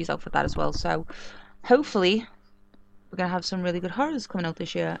casting news out for that as well. So, hopefully, we're going to have some really good horrors coming out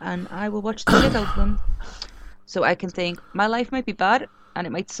this year, and I will watch the shit out of them. So I can think, my life might be bad, and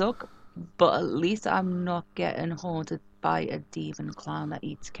it might suck, but at least I'm not getting haunted by a demon clown that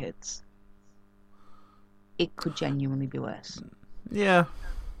eats kids. It could genuinely be worse. Yeah.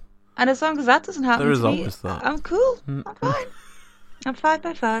 And as long as that doesn't happen there is to me, always that. I'm cool. I'm fine. I'm 5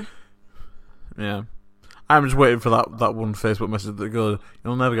 by 5. Yeah. I'm just waiting for that one Facebook message that goes,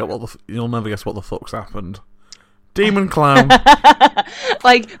 you'll never guess what the fuck's happened. Demon clown. But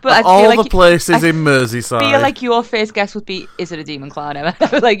I feel all like the places in Merseyside. I feel like your first guess would be, is it a demon clown, Emma?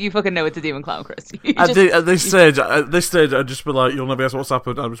 Like, you fucking know it's a demon clown, Chris. At this stage, I'd just be like, you'll never guess what's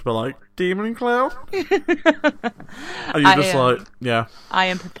happened. I'd just be like, demon clown? And you're just like, yeah. I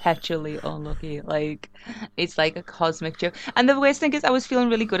am perpetually unlucky. Like, it's like a cosmic joke. And the worst thing is, I was feeling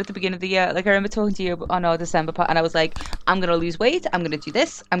really good at the beginning of the year. Like, I remember talking to you on our December part, and I was like, I'm going to lose weight, I'm going to do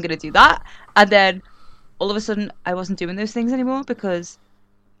this, I'm going to do that. And then all of a sudden, I wasn't doing those things anymore because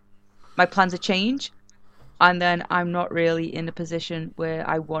my plans had changed, and then I'm not really in a position where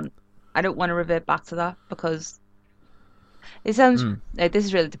I don't want to revert back to that, because it sounds this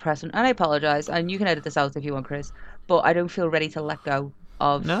is really depressing, and I apologize, and you can edit this out if you want, Chris, but I don't feel ready to let go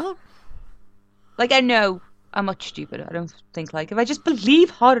of... No? Like, I know I'm much stupid. I don't think, like, if I just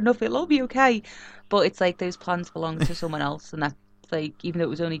believe hard enough, it'll all be okay. But it's like those plans belong to someone else, and that, like, even though it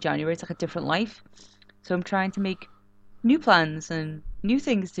was only January, it's like a different life. So I'm trying to make new plans and new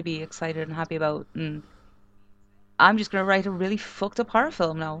things to be excited and happy about. And I'm just going to write a really fucked up horror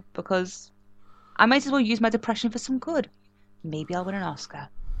film now, because I might as well use my depression for some good. Maybe I'll win an Oscar.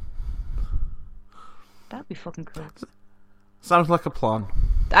 That'd be fucking cool. Sounds like a plan.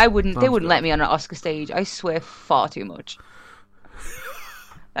 They wouldn't let me on an Oscar stage. I swear far too much.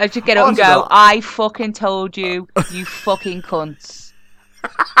 I should get up and go, I fucking told you, you fucking cunts.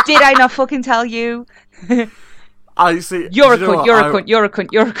 Did I not fucking tell you? I see. You're a cunt. You're a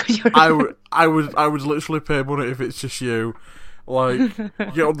cunt. I would literally pay money if it's just you. Like, you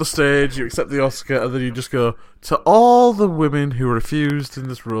get on the stage, you accept the Oscar, and then you just go, to all the women who refused in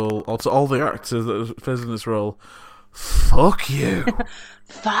this role, or to all the actors that are facing this role, fuck you.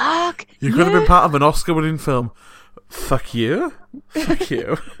 Fuck you could have been part of an Oscar-winning film. Fuck you. Fuck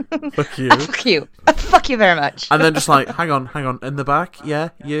you. Fuck you. Fuck you. Fuck you very much. And then just like, hang on. In the back, yeah,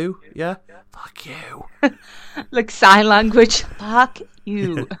 you, yeah. Fuck you. Like sign language. Fuck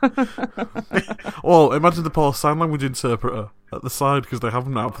you. Well, imagine the poor sign language interpreter at the side, because they have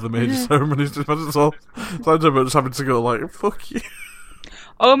them now for the major ceremonies. Imagine it's all sign interpreter just having to go like, fuck you.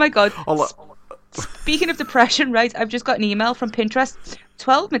 Oh my god. Speaking of depression, right, I've just got an email from Pinterest.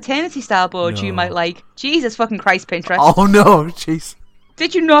 12 maternity style boards you might like. Jesus fucking Christ, Pinterest. Oh no, jeez.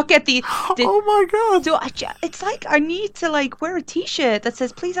 Did you not get the... Oh my god. It's like I need to like wear a t-shirt that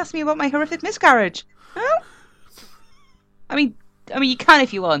says, please ask me about my horrific miscarriage. Huh? I mean, you can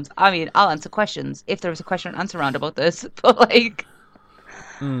if you want. I mean, I'll answer questions if there is a question and answer round about this. But like...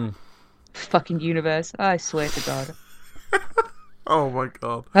 Fucking universe. I swear to God. Oh my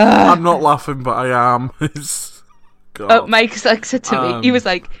god. I'm not laughing, but I am. Oh, Mike like, said to me, he was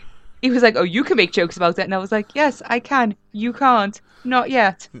like, oh, you can make jokes about it. And I was like, yes, I can. You can't. Not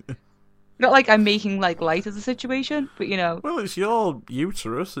yet. Not like I'm making like light of the situation, but you know. Well, it's your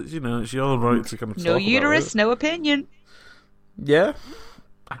uterus. It's it's your right to kind of no talk uterus, about it. no opinion. Yeah,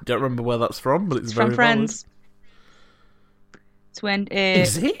 I don't remember where that's from, but it's very from Friends. Valid. It's when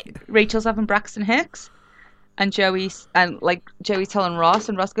Is it? Rachel's having Braxton Hicks, and Joey's telling Ross,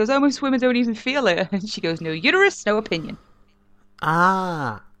 and Ross goes, "Oh, most women don't even feel it," and she goes, "No uterus, no opinion."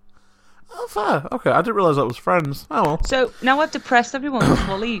 Ah. Oh, fair. Okay, I didn't realise that was Friends. Oh well. So now I've depressed everyone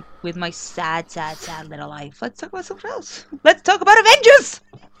fully with my sad little life. Let's talk about something else. Let's talk about Avengers.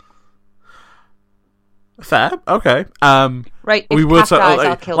 Fair. Okay. Right. If we were Pat dies,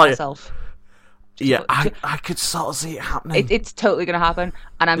 I'll kill myself. Yeah, I could sort of see it happening. It's totally going to happen,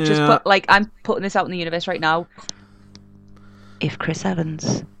 and I'm just I'm putting this out in the universe right now. If Chris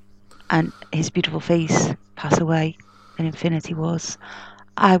Evans and his beautiful face pass away in Infinity Wars,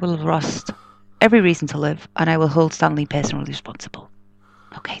 I will have lost every reason to live, and I will hold Stanley personally responsible.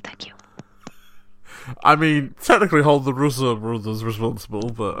 Okay, thank you. I mean, technically hold the Russo brothers responsible,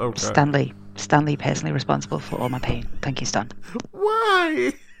 but okay. Stanley personally responsible for all my pain. Thank you, Stan.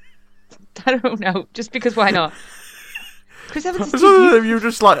 Why? I don't know. Just because why not? Chris Evans. I just love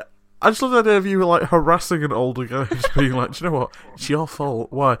the idea of you like harassing an older guy, just being like, "Do you know what? It's your fault.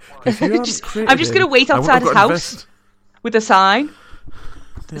 Why? I'm just going to wait outside his house with a sign."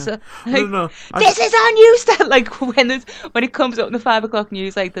 Yeah. So, no. This is our news. Stan. Like when it comes up in the 5 o'clock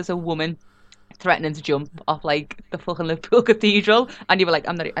news, like there's a woman threatening to jump off like the fucking Liverpool Cathedral, and you were like,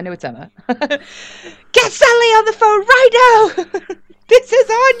 I know it's Emma. Get Stanley on the phone right now. This is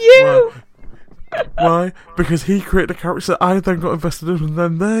on you. Why? Because he created a character I then got invested in, and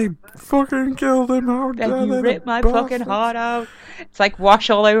then they fucking killed him. How dare they? You ripped my bastards. fucking heart out. It's like Wash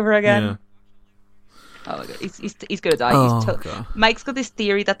all over again. Yeah. Oh my god, he's gonna die. Mike's got this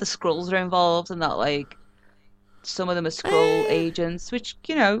theory that the Skrulls are involved and that like some of them are Skrull agents, which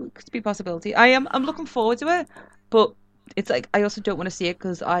could be a possibility. I'm looking forward to it, but it's like I also don't want to see it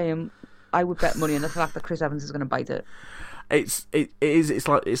because I would bet money on the fact that Chris Evans is gonna bite it. It's like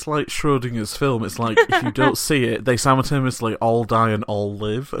Schrodinger's film. It's like if you don't see it, they simultaneously all die and all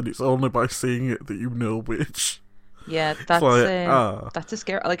live, and it's only by seeing it that you know which. Yeah, that's a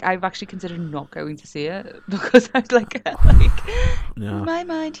scare. Like I've actually considered not going to see it because I'm like in my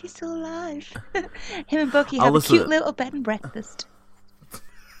mind he's still alive. Him and Bucky have a cute little bed and breakfast.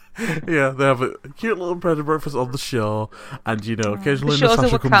 Yeah, they have a cute little bed and breakfast on the shore, and occasionally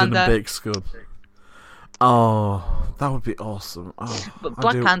Natasha comes in and bakes good. Oh, that would be awesome. Oh, but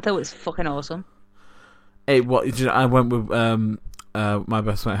Black Panther was fucking awesome. Hey, I went with my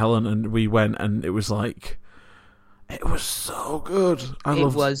best mate Helen, and we went, and it was like, it was so good.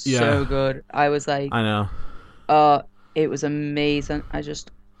 It was so good. I was like, I know. It was amazing. I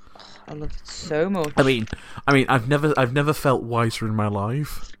loved it so much. I mean, I've never felt whiter in my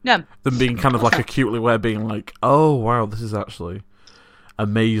life. No. Than being kind of like acutely aware, being like, oh wow, this is actually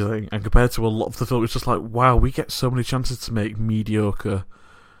amazing. And compared to a lot of the film, it's just like, wow, we get so many chances to make mediocre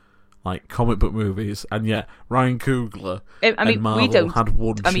like comic book movies, and yet Ryan Coogler and Marvel we don't. had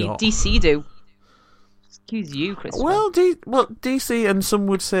one shot. I mean, DC do. Excuse you, Christopher. Well, DC and some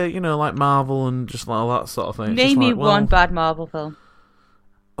would say, like Marvel and just like all that sort of thing. Name me one bad Marvel film.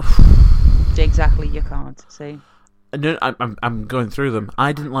 Exactly, you can't. See. No, I'm going through them.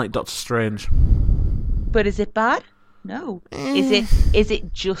 I didn't like Doctor Strange. But is it bad? No. Is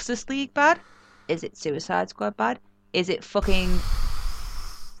it Justice League bad? Is it Suicide Squad bad? Is it fucking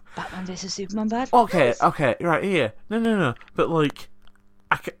Batman vs Superman bad? Okay, right here. No. But like,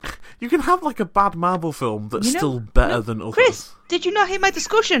 you can have like a bad Marvel film that's still better than others. Chris, did you not hear my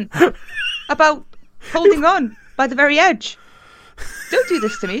discussion about holding on by the very edge? Don't do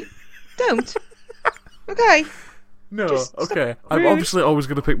this to me. Don't. Okay. No, okay. I'm obviously always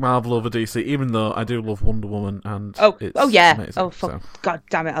going to pick Marvel over DC, even though I do love Wonder Woman, and it's yeah. amazing, oh fuck, God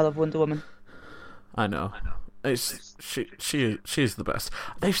damn it, I love Wonder Woman. I know. It's she's the best.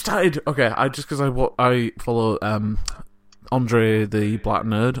 They've started. Okay, just because I follow Andre the Black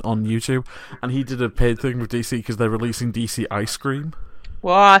Nerd on YouTube, and he did a paid thing with DC because they're releasing DC ice cream.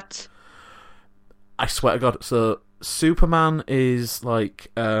 What? I swear to God. So Superman is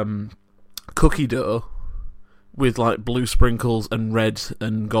like cookie dough with like blue sprinkles and red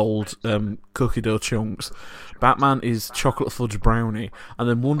and gold cookie dough chunks. Batman is chocolate fudge brownie, and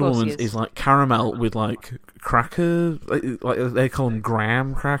then Wonder Woman is like caramel with like cracker, like they call them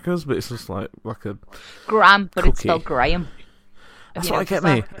graham crackers, but it's just like a graham, but cookie. It's spelled Graham. That's what I get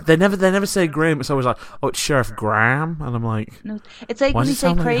me. They never say Graham. It's always like, oh, it's Sheriff Graham, and I'm like, no, it's like when you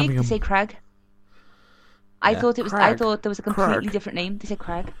say Craig, you say Craig. I thought it was. Craig. I thought there was a completely different name. They said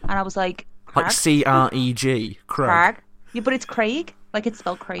Craig, and I was like, Craig? Like Creg. Craig. Yeah, but it's Craig. Like it's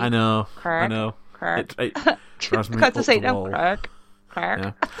spelled Craig. I know. Craig. I know. Craig. It drives me Got up to say the no, wall. Craig.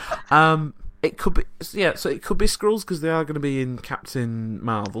 Craig. Yeah. It could be, yeah. So it could be Skrulls because they are going to be in Captain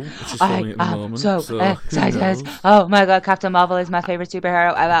Marvel, which is filming at the moment. So who excited! knows? Oh my god, Captain Marvel is my favorite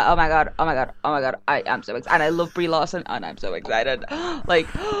superhero ever. Oh my god! Oh my god! Oh my god! I am so excited, and I love Brie Larson, and I'm so excited. Like,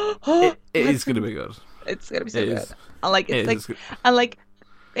 It is going to be good. It's gonna be so It good. is. And like, it's It like, is good. and like,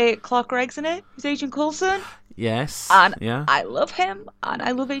 Clark Gregg's in it. Who's Agent Coulson? Yes. And Yeah. I love him, and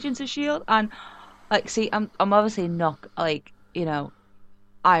I love Agents of Shield, and like, see, I'm obviously not like, you know,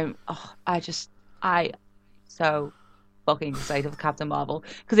 I so fucking excited for Captain Marvel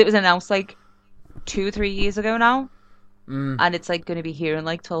because it was announced like 2 or 3 years ago now, and it's like going to be here in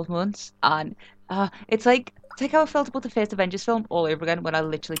like 12 months, and it's like how I felt about the first Avengers film all over again when I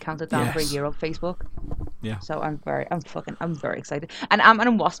literally counted down for a year on Facebook. Yeah. So I'm very excited, and Ant-Man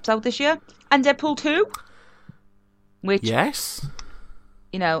and Wasp's out this year, and Deadpool 2, which Yes.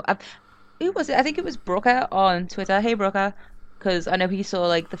 you know, who was it? I think it was Brooker on Twitter. Hey Brooker. Because I know he saw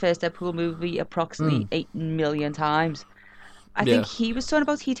like the first Deadpool movie approximately 8 million times. I think he was talking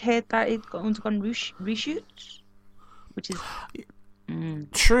about he'd heard that it undergone reshoots, which is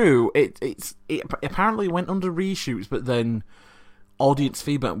True. It apparently went under reshoots, but then audience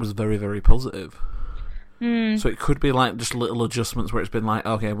feedback was very, very positive. So it could be like just little adjustments where it's been like,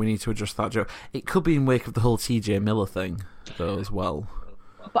 okay, we need to adjust that joke. It could be in wake of the whole T.J. Miller thing though as well.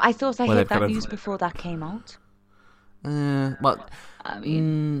 But I thought I Where heard they've that news before that came out. Well, I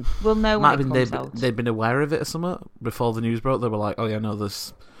mean, we'll know might when have it been comes out. they'd been aware of it or something before the news broke. They were like, oh yeah, no,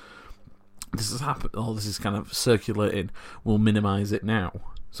 this has happened. Oh, this is kind of circulating. We'll minimise it now.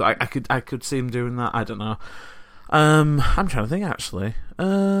 So I could see him doing that. I don't know. I'm trying to think actually.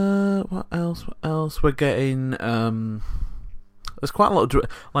 What else? We're getting. There's quite a lot of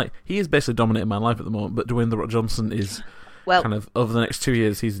like he is basically dominating my life at the moment. But Dwayne the Rock Johnson is kind of over the next 2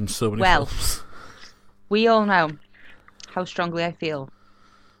 years. He's in so many films. We all know how strongly I feel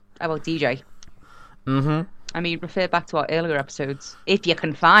about DJ. I mean, refer back to our earlier episodes if you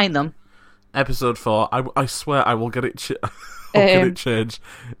can find them. Episode 4. I swear I will get it. I'll get it changed,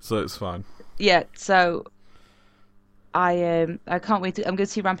 so it's fine. Yeah. So I can't wait. I'm going to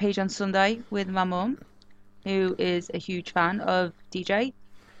see Rampage on Sunday with my mum, who is a huge fan of DJ,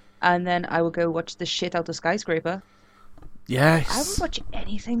 and then I will go watch the shit out of Skyscraper. Yes. I would watch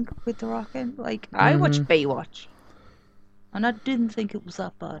anything with The Rock in. Like, I watched Baywatch. And I didn't think it was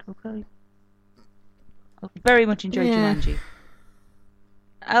that bad, okay? I very much enjoyed Jumanji.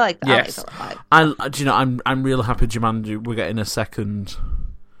 I like that. Yes. I like that. Do you know, I'm real happy Jumanji. We're getting a second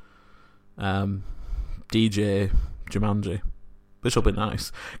DJ Jumanji, which will be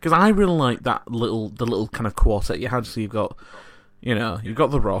nice. Because I really like the little kind of quartet you had. So you've got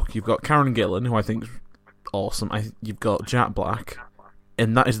The Rock, you've got Karen Gillan, who I think is awesome. You've got Jack Black,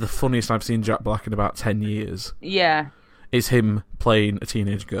 and that is the funniest I've seen Jack Black in about 10 years. Yeah. Is him playing a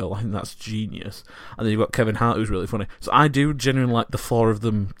teenage girl. I think that's genius. And then you've got Kevin Hart, who's really funny. So I do genuinely like the 4 of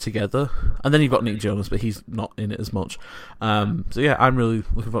them together. And then you've got Nick Jonas, but he's not in it as much. So yeah, I'm really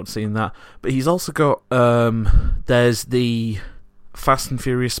looking forward to seeing that. But he's also got there's the Fast and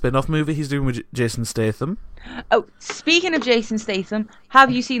Furious spin-off movie he's doing with Jason Statham. Oh, speaking of Jason Statham,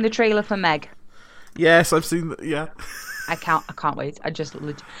 have you seen the trailer for Meg? Yes, I've seen that. Yeah. I can't wait.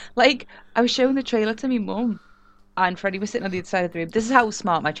 I was showing the trailer to my mum, and Freddie was sitting on the other side of the room. This is how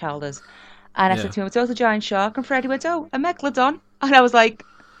smart my child is. And I said to him, "It's a giant shark," and Freddie went, "Oh, a megalodon," and I was like,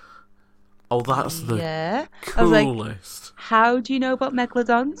 "Oh, that's the coolest." I was like, "How do you know about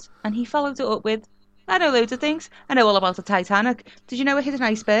megalodons?" And he followed it up with, "I know loads of things. I know all about the Titanic. Did you know it hit an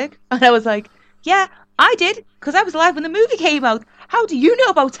iceberg?" And I was like, "Yeah, I did, because I was alive when the movie came out. How do you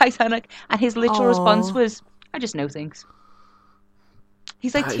know about Titanic?" And his literal response was, "I just know things."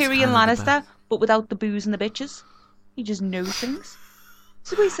 He's like Tyrion Lannister, but without the booze and the bitches. He just knows things.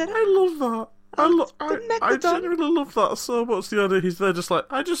 So he said, I love that. I genuinely love that so much. The idea he's there just like,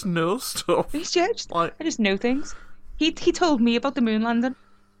 I just know stuff. He's just like, I just know things. He told me about the moon landing.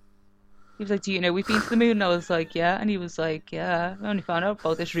 He was like, "Do you know we've been to the moon?" And I was like, "Yeah." And he was like, "Yeah, I only found out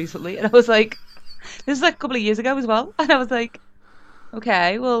about this recently." And I was like, this is like a couple of years ago as well. And I was like,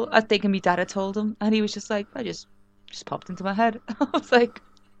 okay, well, I think my dad had told him. And he was just like, I just popped into my head. I was like,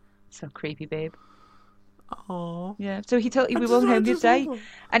 so creepy, babe. Oh. Yeah. So we were home the other day,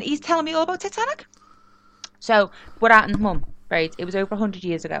 and he's telling me all about Titanic. So we're out in Mum, right? It was over 100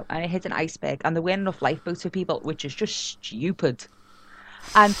 years ago, and it hit an iceberg, and there weren't enough lifeboats for people, which is just stupid.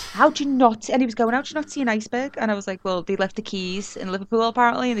 And how'd you not? And he was going, how'd you not see an iceberg? And I was like, well, they left the keys in Liverpool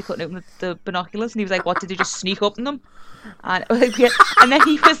apparently, and they couldn't open the binoculars. And he was like, what? Did they just sneak up on them? And then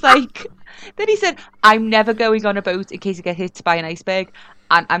he was like, then he said, I'm never going on a boat in case I get hit by an iceberg.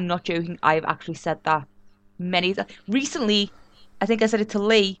 And I'm not joking. I've actually said that many times. Recently, I think I said it to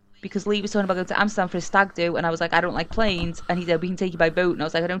Lee, because Lee was talking about going to Amsterdam for a stag do, and I was like, I don't like planes. And he said, we can take you by boat. And I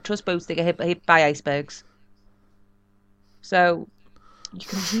was like, I don't trust boats. They get hit by icebergs. So,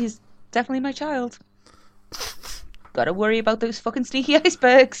 he's definitely my child. Gotta worry about those fucking sneaky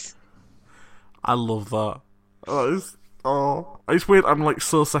icebergs. I love that. It's weird. I'm like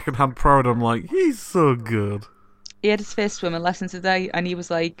so secondhand proud. I'm like, he's so good. He had his first swimming lesson today, and he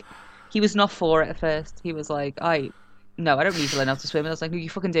was like, he was not for it at first. He was like, no, I don't need to learn how to swim. And I was like, no, you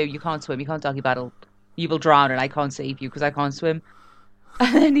fucking do. You can't swim. You can't doggy paddle. You will drown, and I can't save you because I can't swim.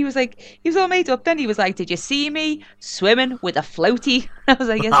 And then he was all made up. Then he was like, did you see me swimming with a floaty? And I was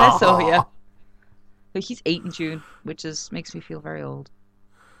like, yes, I saw you. But he's 8 in June, which makes me feel very old.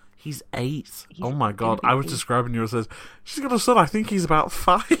 He's 8. Oh my god! I was describing you and says she's got a son. I think he's about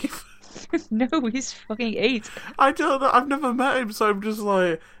 5. No, he's fucking 8. I don't know. I've never met him, so I'm just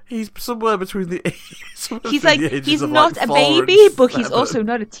like, he's somewhere between the ages. He's like, he's not a baby, but he's also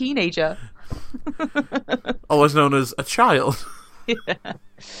not a teenager. Always known as a child. Yeah.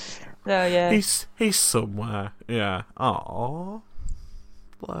 Oh yeah. He's somewhere. Yeah. Aww.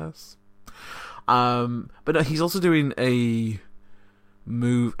 Bless. But no, he's also doing a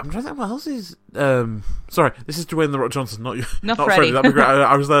move. I'm trying to think what else is. Sorry, this is Dwayne the Rock Johnson, not you. Not Freddie. That'd be great.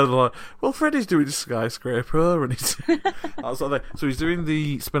 I was there like, well, Freddie's doing Skyscraper, and he's so he's doing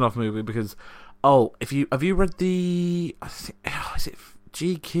the spin-off movie because have you read the is it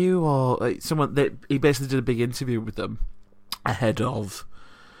GQ or like someone that he basically did a big interview with them ahead of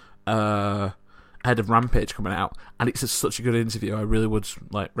Rampage coming out, and it's such a good interview. I really would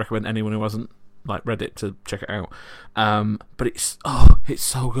like recommend anyone who hasn't like read it to check it out. But it's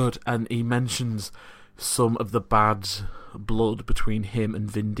so good, and he mentions some of the bad blood between him and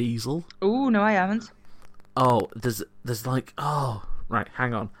Vin Diesel. Oh no, I haven't. Oh, there's like right,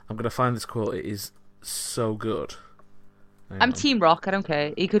 hang on, I'm gonna find this quote. It is so good. I'm Team Rock. I don't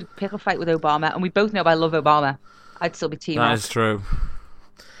care. He could pick a fight with Obama, and we both know I love Obama. I'd still be Team Rock. That is true.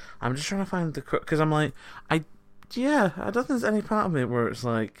 I'm just trying to find the quote because I'm like, I don't think there's any part of it where it's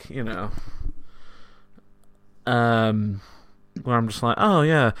like, you know, where I'm just like, oh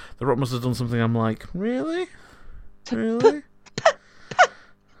yeah, The Rock must have done something. I'm like, really? That's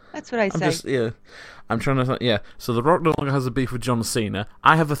what I say. I'm trying to think, so The Rock no longer has a beef with John Cena.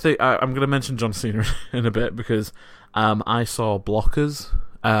 I have a thing. I'm going to mention John Cena in a bit because I saw Blockers,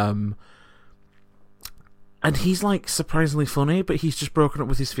 and he's like surprisingly funny, but he's just broken up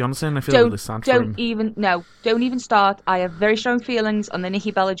with his fiancée, and I feel really sad for him. Don't even start. I have very strong feelings on the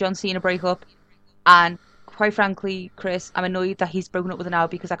Nikki Bella John Cena breakup, and quite frankly, Chris, I'm annoyed that he's broken up with her now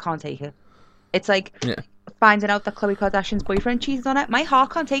because I can't take it. It's like finding out that Khloe Kardashian's boyfriend cheated on her. My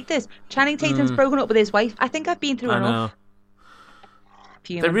heart can't take this. Channing Tatum's broken up with his wife. I think I've been through enough.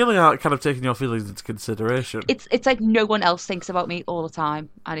 They really are kind of taking your feelings into consideration. It's like no one else thinks about me all the time,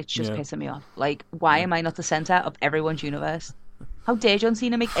 and it's just pissing me off. Like, why am I not the centre of everyone's universe? How dare John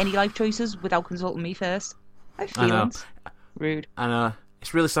Cena make any life choices without consulting me first? I have feelings. Rude. And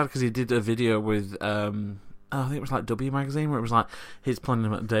it's really sad because he did a video with I think it was like W Magazine, where it was like his planning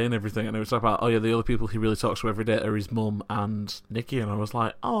him at day and everything, and it was talking about the other people he really talks to every day are his mum and Nikki, and I was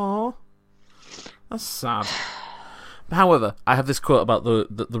like, oh, that's sad. However, I have this quote about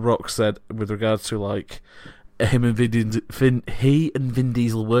the Rock said with regards to like him and Vin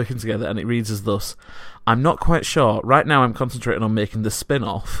Diesel working together, and it reads as thus: "I'm not quite sure. Right now, I'm concentrating on making the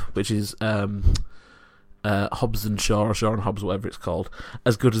spin-off, which is Hobbs and Shaw, or Shaw and Hobbs, whatever it's called,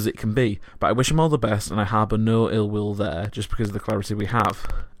 as good as it can be. But I wish him all the best, and I harbour no ill will there, just because of the clarity we have.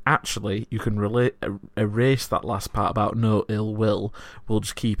 Actually, you can erase that last part about no ill will. We'll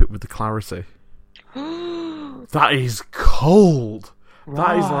just keep it with the clarity." That is cold. Right.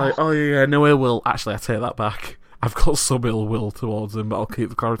 That is like, oh yeah, no ill will. Actually, I take that back. I've got some ill will towards him, but I'll keep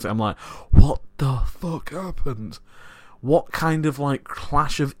the clarity. I'm like, what the fuck happened? What kind of like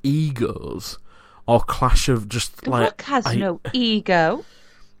clash of egos, or clash of just like? Rock has no ego.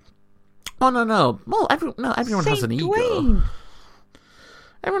 Oh no. Well, everyone has an ego. Dwayne.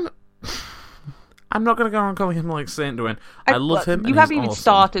 Everyone. I'm not going to go around calling him like Saint Dwayne. I love him. You haven't even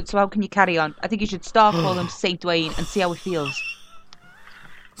started, so how can you carry on? I think you should start calling him Saint Dwayne and see how he feels.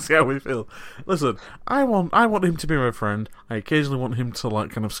 See how we feel. Listen, I want him to be my friend. I occasionally want him to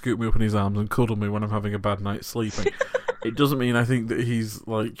like kind of scoop me up in his arms and cuddle me when I'm having a bad night sleeping. It doesn't mean I think that he's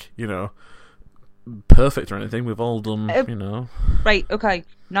like, you know, perfect or anything. We've all done, you know. Right, okay.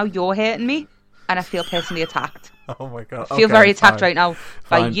 Now you're hating me, and I feel personally attacked. Oh my god. I feel very attacked right now.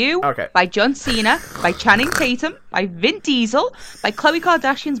 By Fine. you, Okay. by John Cena, by Channing Tatum, by Vin Diesel, by Khloe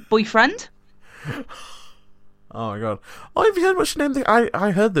Kardashian's boyfriend. Oh my god. Oh, have you heard what's your name?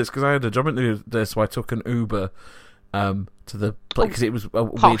 I heard this because I had a job interview there, so I took an Uber to the place because it was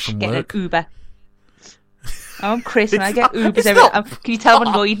away from work. An Uber. I'm Chris and I get Ubers every day. Can you tell I'm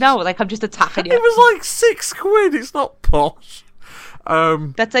annoyed now? Like I'm just attacking you. It was like £6. It's not posh.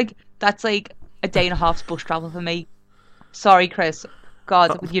 That's like a day and a half's bus travel for me. Sorry, Chris.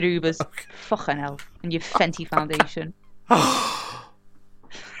 God, with your Ubers. Okay. Fucking hell. And your Fenty foundation.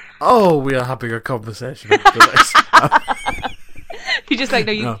 Oh, we are having a conversation after this. You're just like,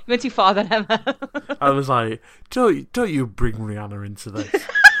 no, you went too far then, Emma. I was like, don't you bring Rihanna into this.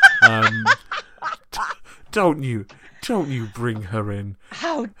 Don't you bring her in.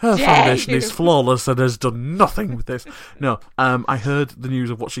 How Her dare foundation you? is flawless and has done nothing with this. No, I heard the news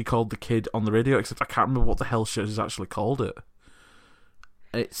of what she called the kid on the radio, except I can't remember what the hell she's actually called it.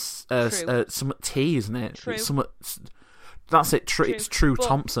 It's some T, isn't it? True. It's that's it. True. It's True But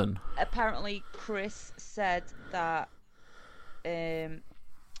Thompson. Apparently, Chris said that.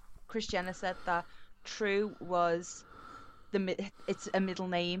 Kris Jenner said that True was it's a middle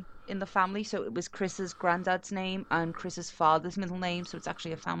name in the family, so it was Chris's granddad's name and Chris's father's middle name, so it's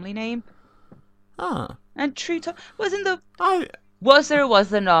actually a family name. Ah. And True was there or was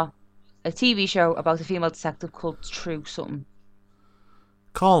there not a TV show about a female detective called True something?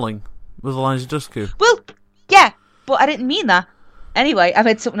 Calling with Elijah Dushku. Well, yeah, but I didn't mean that. Anyway, I've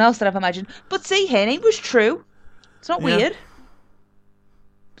had something else that I've imagined. But see, her name was True. It's not weird.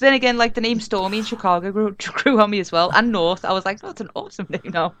 But then again, like the name Stormy in Chicago grew on me as well, and North. I was like, oh, it's an awesome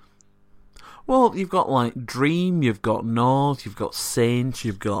name now. Well, you've got like Dream, you've got North, you've got Saint,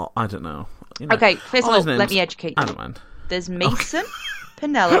 you've got I don't know. You know, okay, first of all, let me educate you. I don't mind. There's Mason,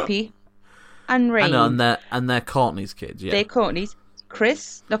 Penelope, and Rain. I know, and they're Courtney's kids. Yeah, they're Courtney's.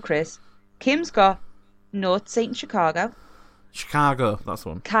 Kim's got North, Saint, and Chicago. Chicago, that's the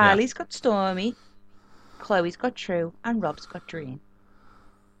one. Kylie's got Stormy. Chloe's got True, and Rob's got Dream.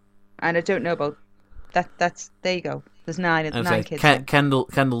 And I don't know about that. That's there you go. There's nine kids. Kendall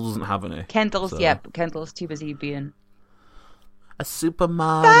doesn't have any. Kendall's but Kendall's too busy being a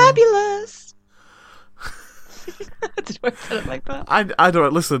supermodel. Fabulous. Did I put it like that? I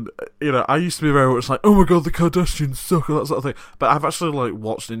don't listen. You know, I used to be very much like, oh my god, the Kardashians suck, and that sort of thing. But I've actually like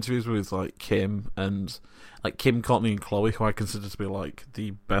watched interviews with like Kim and like Kim, Courtney, and Khloe, who I consider to be like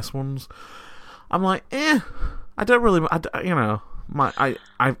the best ones. I'm like, I don't really, you know.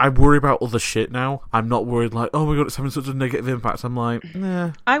 I worry about other shit now. I'm not worried like, oh my god, it's having such a negative impact. I'm like,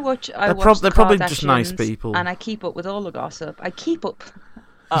 nah. I watch they're the probably just nice people, and I keep up with all the gossip. I keep up.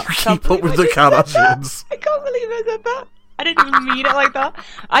 You keep up with the Kardashians. I can't believe I said that. I didn't even mean it like that.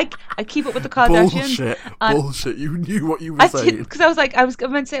 I keep up with the Kardashians. Bullshit. You knew what you were saying. Because I was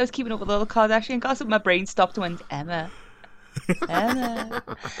meant to say I was keeping up with all the Kardashian gossip. My brain stopped and went, Emma.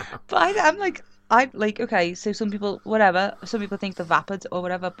 But I'm like, okay, so some people think they're vapid or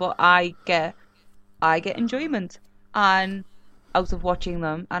whatever, but I get enjoyment and out of watching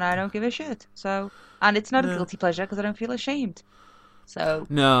them, and I don't give a shit. So, and it's not a guilty pleasure because I don't feel ashamed. So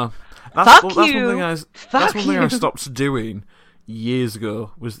no, that's one thing I stopped doing years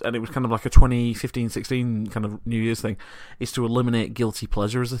ago and it was kind of like a 2015-16 kind of New Year's thing, is to eliminate guilty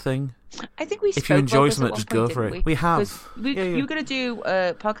pleasure as a thing. I think we if you enjoy something, just go for it. We have. You were gonna do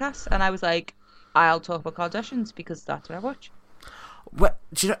a podcast, and I was like, I'll talk about Kardashians because that's what I watch. Well,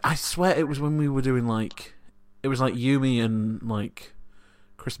 do you know? I swear it was when we were doing like, it was like Yumi and like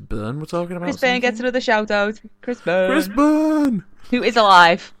Chris Byrne were talking about. Chris Byrne gets another shout out. Chris Byrne, who is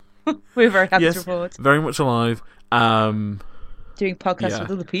alive. We're very happy to report. Very much alive. Doing podcasts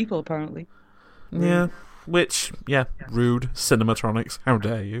with other people, apparently. Yeah. Which, rude Cinematronics. How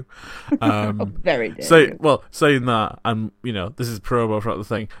dare you? Very dare you. Well, saying that, and you know, this is promo for the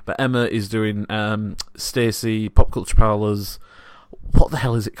thing, but Emma is doing Stacey Pop Culture Parlour's. What the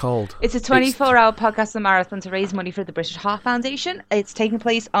hell is it called? It's a 24-hour podcast and marathon to raise money for the British Heart Foundation. It's taking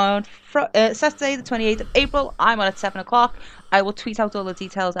place on Saturday, the 28th of April. I'm on at 7 o'clock. I will tweet out all the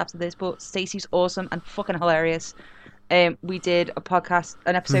details after this, but Stacey's awesome and fucking hilarious. We did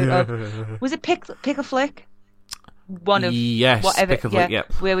an episode of, was it Pick a Flick? One of whatever, Pick a Flick, yeah,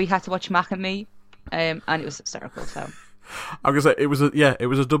 where we had to watch Mac and Me, and it was hysterical. So I'm gonna say it was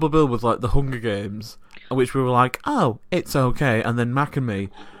a double bill with like the Hunger Games, which we were like, oh, it's okay, and then Mac and Me,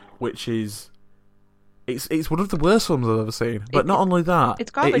 which is it's one of the worst films I've ever seen. But not only that,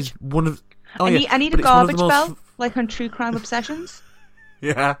 it's garbage. It is one of I need a garbage bell, like on True Crime Obsessions.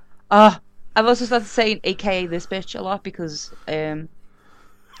 Yeah. I've also started saying AKA this bitch a lot because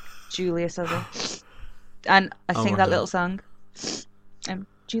Julia says it. And I sing that little song.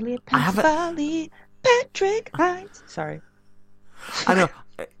 Julia Pansvalley, Patrick Hines. Sorry. I know.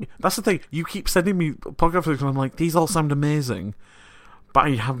 That's the thing. You keep sending me podcasts and I'm like, these all sound amazing. But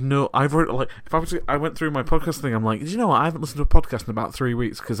I have no. I've wrote, like, I went through my podcast thing. I'm like, did you know what? I haven't listened to a podcast in about 3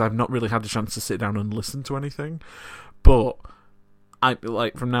 weeks because I've not really had the chance to sit down and listen to anything. But I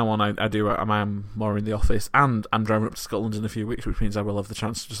like from now on, I am more in the office, and I'm driving up to Scotland in a few weeks, which means I will have the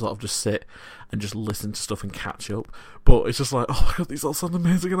chance to just sort of just sit and just listen to stuff and catch up. But it's just like, oh my god, these all sound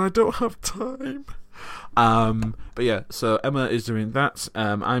amazing, and I don't have time. But yeah, so Emma is doing that.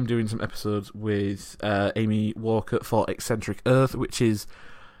 I'm doing some episodes with Amy Walker for Eccentric Earth, which is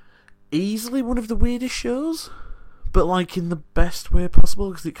easily one of the weirdest shows, but like in the best way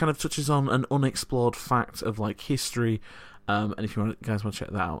possible, because it kind of touches on an unexplored fact of like history. And if you guys want to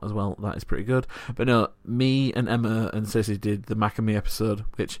check that out as well, that is pretty good. But no, me and Emma and Stacey did the Mac and Me episode,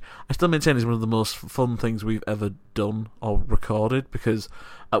 which I still maintain is one of the most fun things we've ever done or recorded, because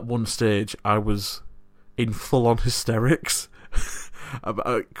at one stage I was in full-on hysterics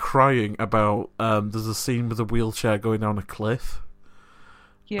about crying about there's a scene with a wheelchair going down a cliff.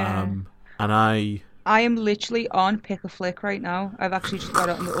 Yeah. And I am literally on Pick a Flick right now. I've actually just got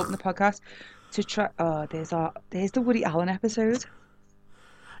it on the podcast to try. Oh, there's the Woody Allen episode.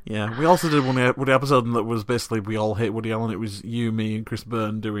 Yeah, we also did one Woody episode that was basically we all hate Woody Allen. It was you, me, and Chris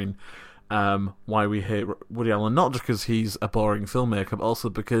Byrne doing why we hate Woody Allen, not just because he's a boring filmmaker, but also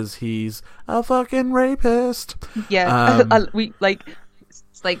because he's a fucking rapist. Yeah, we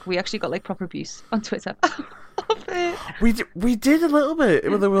it's like we actually got like proper abuse on Twitter. We did a little bit.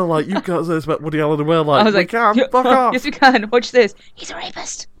 They were like, "You can't say this about Woody Allen," and we're like, "We can, fuck off." Yes, we can. Watch this. He's a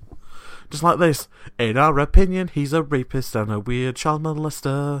rapist. Just like this. In our opinion, he's a rapist and a weird child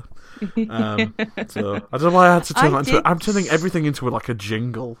molester. So I don't know why I had to turn that into it. I'm turning everything into like a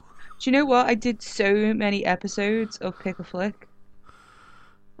jingle. Do you know what? I did so many episodes of Pick a Flick.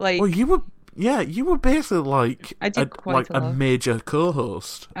 Like, well, you were basically like I did quite a major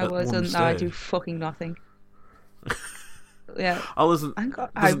co-host. I was, and now I do fucking nothing. Yeah.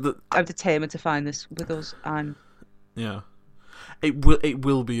 I'm determined to find this with us, and yeah. It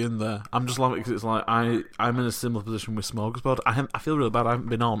will be in there. I'm just laughing because it's like I'm in a similar position with Smorgasbord. I feel really bad. I haven't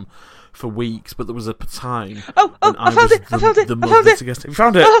been on for weeks, but there was a time. I found it. You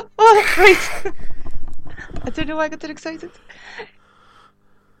found it. Oh, great! I don't know why I got that excited.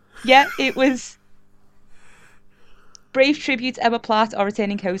 Yeah, it was. Brave tributes Emma Platt, our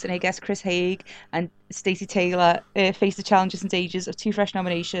returning host, and I guess Chris Haig and Stacey Taylor face the challenges and dangers of 2 fresh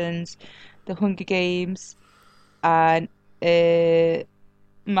nominations, The Hunger Games, and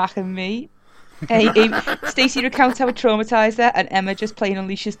Mac and Me. Stacey recounts how it traumatised her, and Emma just plain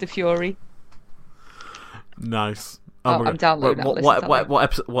unleashes the fury. Nice. I'm downloading.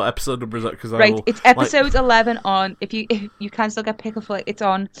 What episode number is that? Right, it's episode 11 on. If you can still get Pick a Flick, it's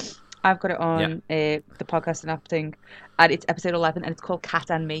on. I've got it on the podcast and app thing, and it's episode 11, and it's called Cat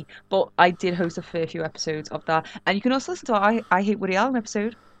and Me. But I did host a fair few episodes of that, and you can also listen to our I Hate Woody Allen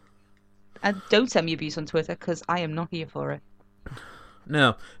episode. And don't send me abuse on Twitter, because I am not here for it.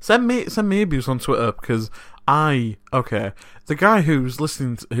 No, send me abuse on Twitter, because the guy who's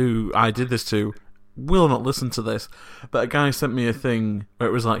listening who I did this to will not listen to this, but a guy sent me a thing where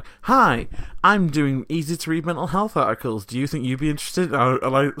it was like, "Hi, I'm doing easy to read mental health articles. Do you think you'd be interested?" And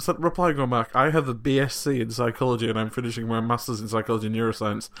I replied, going back, "I have a BSc in psychology and I'm finishing my master's in psychology and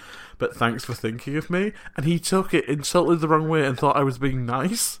neuroscience, but thanks for thinking of me." And he took it in totally the wrong way and thought I was being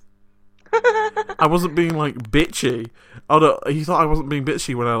nice. I wasn't being like bitchy. Oh no, he thought I wasn't being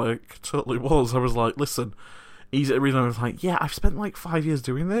bitchy when I like totally was. I was like, listen, easy to read. I was like, yeah, I've spent like 5 years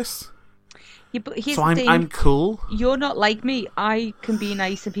doing this. Yeah, but here's so the thing. I'm cool. You're not like me. I can be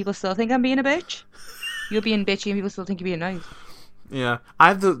nice and people still think I'm being a bitch. You're being bitchy and people still think you're being nice. Yeah, I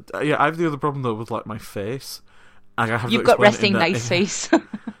have the other problem though with like my face. You've got resting nice face.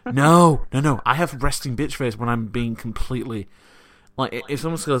 No. I have resting bitch face when I'm being completely. Like, if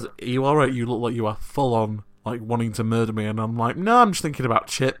someone says, "Are you alright? You look like you are full on, like, wanting to murder me," and I'm like, "No, I'm just thinking about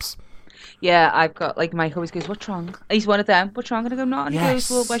chips." Yeah, I've got, like, Mike always goes, "What's wrong?" He's one of them. "What's wrong?" And I go, "No." And he goes,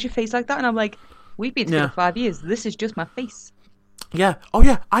 "Well, why's your face like that?" And I'm like, "We've been together 5 years. This is just my face." Yeah. Oh,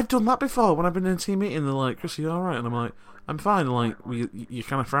 yeah. I've done that before. When I've been in a team meeting, they're like, "Chris, are you alright?" And I'm like, "I'm fine." And like, you're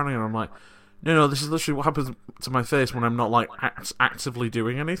kind of frowning, and I'm like, No, this is literally what happens to my face when I'm not, like, actively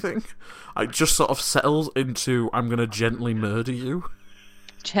doing anything. It just sort of settles into, I'm going to gently murder you.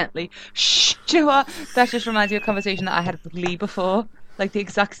 Gently. Shh. Do you know what? That just reminds me of a conversation that I had with Lee before. Like, the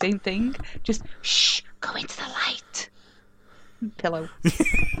exact same thing. Just, shh, go into the light. Pillow.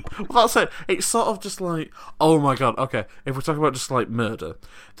 Well, that's it. It's sort of just like, oh my god, okay, if we're talking about just like murder,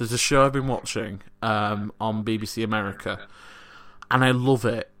 there's a show I've been watching on BBC America, and I love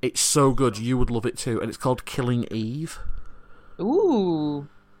it. It's so good, you would love it too, and it's called Killing Eve. Ooh.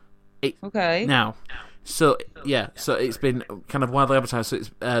 Okay. Now, so it's been kind of widely advertised. So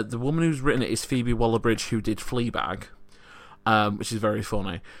it's the woman who's written it is Phoebe Waller-Bridge, who did Fleabag, which is very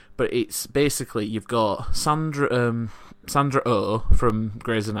funny. But it's basically, you've got Sandra Oh from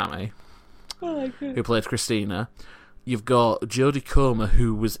Grey's Anatomy, who played Christina. You've got Jodie Comer,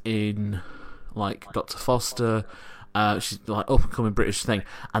 who was in like Dr. Foster. She's like up and coming British thing,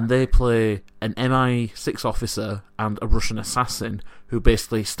 and they play an MI6 officer and a Russian assassin who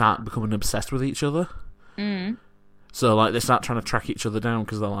basically start becoming obsessed with each other. So like they start trying to track each other down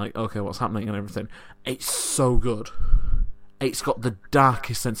because they're like, okay, what's happening and everything. It's so good. It's got the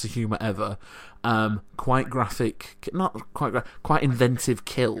darkest sense of humour ever. Quite graphic, quite inventive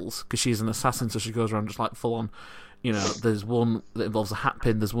kills, because she's an assassin, so she goes around just like full on. You know, there's one that involves a hat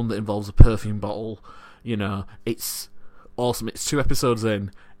pin, there's one that involves a perfume bottle. You know, it's awesome. It's 2 episodes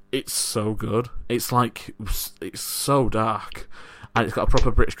in. It's so good. It's like, it's so dark, and it's got a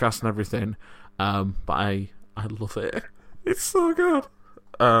proper British cast and everything. But I love it. It's so good.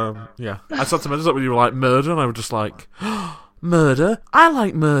 Yeah. I started to mention that when you were like murder, and I was just like, murder? I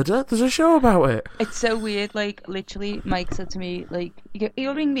like murder. There's a show about it. It's so weird. Like, literally, Mike said to me, like,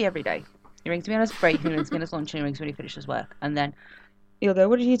 he'll ring me every day. He rings me on his break, he rings me on his lunch, and he rings me when he finishes work. And then he'll go,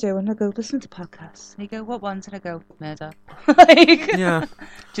 what did you do? And I go, listen to podcasts. And he go, what ones? And I go, murder. Like, yeah.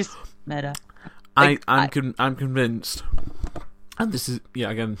 Just murder. Like, I'm convinced, and this is,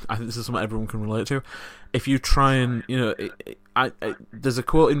 again, I think this is something everyone can relate to. If you try and, there's a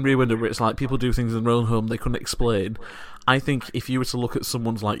quote in Rear Window where it's like, people do things in their own home they couldn't explain. I think if you were to look at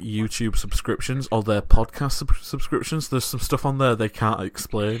someone's like YouTube subscriptions or their podcast subscriptions, there's some stuff on there they can't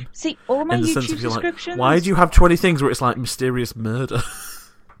explain. See, all my YouTube subscriptions... Like, why do you have 20 things where it's like mysterious murder?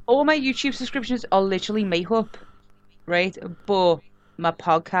 All my YouTube subscriptions are literally makeup, right? But my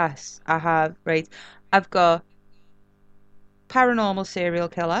podcasts, I've got Paranormal Serial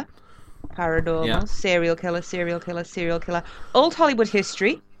Killer, Serial Killer, Old Hollywood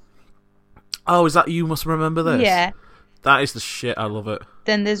History. Oh, is that You Must Remember This? Yeah. That is the shit, I love it.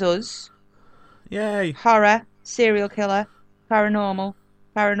 Then there's Us. Yay. Horror, Serial Killer, Paranormal,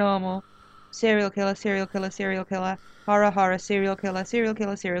 Serial Killer, Horror, Serial Killer, Paranormal, Serial Killer,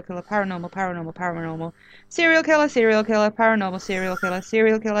 Paranormal,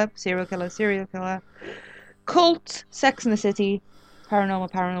 Serial Killer, Cult, Sex and the City,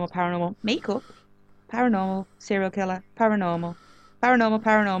 Paranormal, Makeup, Paranormal, Serial Killer, Paranormal,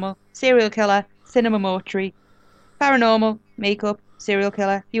 Serial Killer, Cinema Mortuary, Paranormal, Makeup, Serial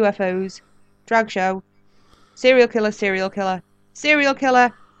Killer, UFOs, Drag Show, Serial Killer,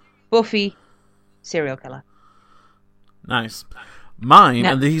 Buffy, Serial Killer. Nice. Mine,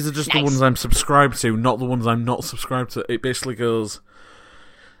 and these are just the ones I'm subscribed to, not the ones I'm not subscribed to. It basically goes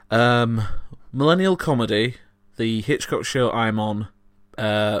Millennial Comedy, The Hitchcock Show I'm on,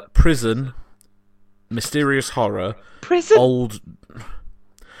 Prison, Mysterious Horror, Prison?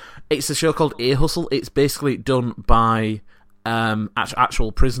 It's a show called A Hustle. It's basically done by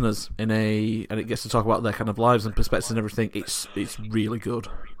actual prisoners and it gets to talk about their kind of lives and perspectives and everything. It's really good.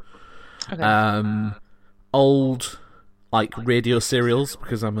 Okay. Old like radio serials,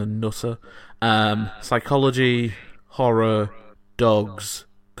 because I'm a nutter. Psychology, horror, dogs,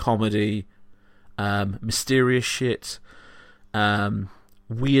 comedy, mysterious shit,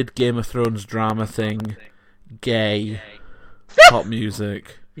 weird Game of Thrones drama thing, gay, pop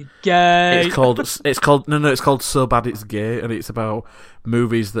music. Gay. It's called So Bad It's Gay, and it's about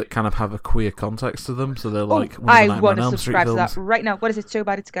movies that kind of have a queer context to them. So they're like, I want to subscribe to that right now. What is it? So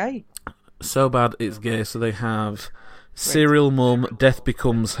Bad It's Gay. So Bad It's Gay. So they have Serial Mum, Death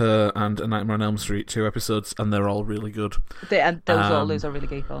Becomes Her, and A Nightmare on Elm Street, 2 episodes, and they're all really good. Those are really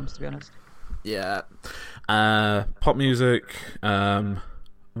gay films, to be honest. Yeah. Pop music,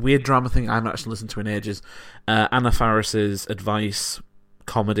 weird drama thing I haven't actually listened to in ages. Anna Faris's Advice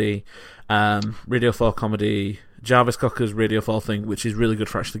comedy, Radio 4 comedy, Jarvis Cocker's Radio 4 thing, which is really good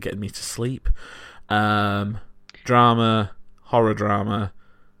for actually getting me to sleep. Drama, horror drama,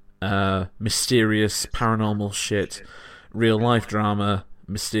 mysterious paranormal shit, real life drama,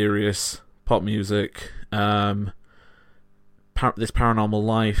 mysterious pop music, This Paranormal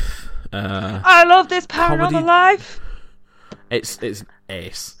Life. I love This Paranormal comedy. Life. It's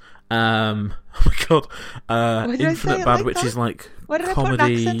ace. Oh my god. Infinite Bad, which is like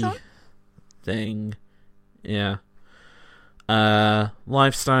comedy thing. Yeah.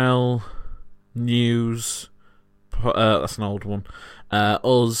 Lifestyle, news, That's an old one.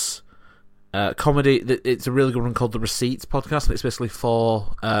 Us. Comedy. It's a really good one called The Receipts podcast, and it's basically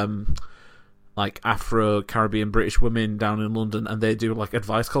for like Afro-Caribbean British women down in London, and they do like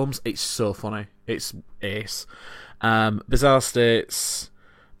advice columns. It's so funny. It's ace. Bizarre States,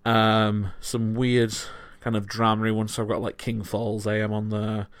 some weird kind of drama ones. So I've got like King Falls AM on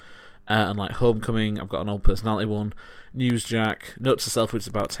there, and like Homecoming. I've got an old personality one. Newsjack, Note to Self, which is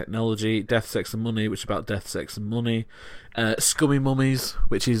about technology. Death, Sex and Money, which is about death, sex and money. Scummy Mummies,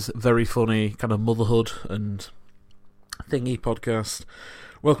 which is very funny, kind of motherhood and thingy podcast.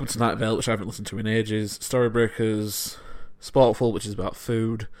 Welcome to Night Vale, which I haven't listened to in ages. Storybreakers, Sportful, which is about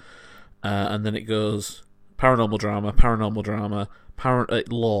food. And then it goes paranormal drama,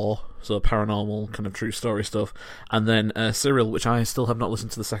 law, so paranormal kind of true story stuff. And then Serial, which I still have not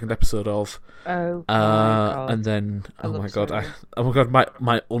listened to the second episode of. Oh my god! And then my god,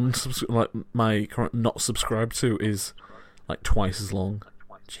 my current not subscribed to is like twice as long.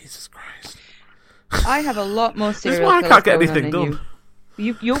 Jesus Christ! I have a lot more Serial. This is why I can't get anything done.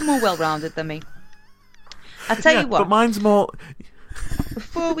 You're more well-rounded than me. I tell you what. But mine's more.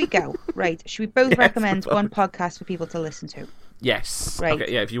 Before we go, right? Should we both recommend one podcast for people to listen to? Yes. Right.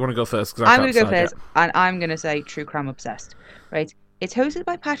 Okay. Yeah. If you want to go first, I'm going to go first, and I'm going to say True Crime Obsessed. Right. It's hosted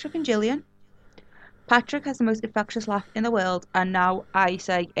by Patrick and Gillian. Patrick has the most infectious laugh in the world, and now I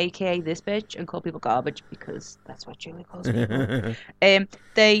say AKA this bitch and call people garbage because that's what Julie calls people.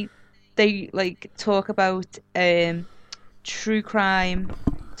 They like talk about true crime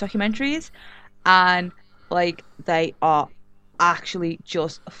documentaries, and like they are actually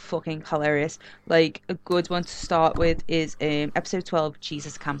just fucking hilarious. Like a good one to start with is episode 12,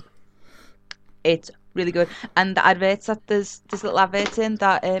 Jesus Camp. It's really good, and the adverts that there's little adverts in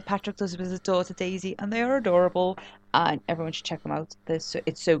that Patrick does with his daughter Daisy, and they are adorable, and everyone should check them out. It's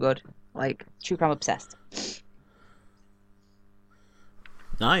so good. Like True Crime Obsessed.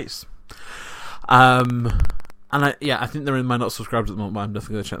 Nice. And I think they're in my not subscribed at the moment, but I'm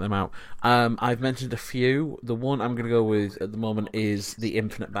definitely going to check them out. I've mentioned a few. The one I'm going to go with at the moment is The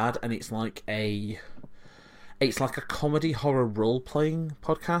Infinite Bad, and it's like a comedy horror role-playing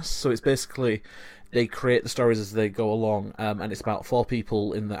podcast. So it's basically they create the stories as they go along, and it's about 4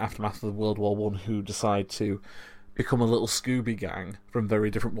 people in the aftermath of World War I who decide to become a little Scooby gang from very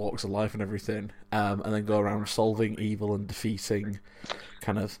different walks of life and everything, and then go around solving evil and defeating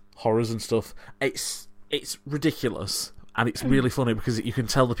kind of horrors and stuff. It's ridiculous, and it's really funny because you can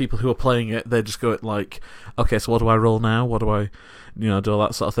tell the people who are playing it, they just go like, okay, so what do I roll now? What do I, do all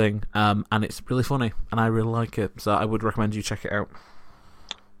that sort of thing. And it's really funny, and I really like it, so I would recommend you check it out.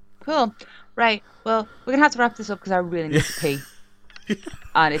 Cool. Right, well, we're going to have to wrap this up because I really need to pee.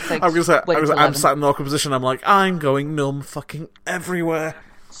 And it's like... I'm sat in an awkward position, I'm like, I'm going numb fucking everywhere.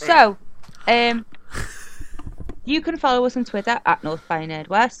 So, you can follow us on Twitter at North by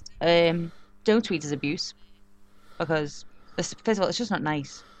NerdWest. Don't tweet us abuse, because first of all, it's just not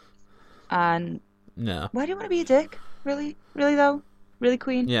nice. And no, why do you want to be a dick? Really though, really,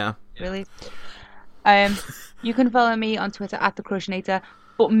 Queen? Yeah, really. You can follow me on Twitter at the Crushinator,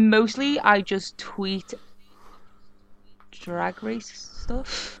 but mostly I just tweet drag race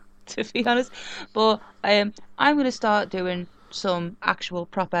stuff, to be honest. But I'm gonna start doing some actual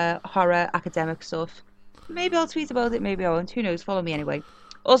proper horror academic stuff. Maybe I'll tweet about it, maybe I won't. Who knows? Follow me anyway.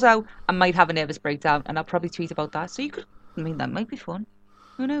 Also, I might have a nervous breakdown, and I'll probably tweet about that. So that might be fun.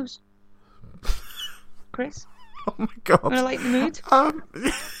 Who knows? Chris? Oh my god! Want to lighten the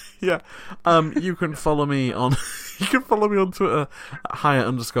mood? Yeah. You can follow me on. You can follow me on Twitter at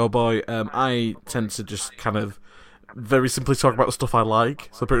 @higher_boy. I tend to just kind of very simply talk about the stuff I like.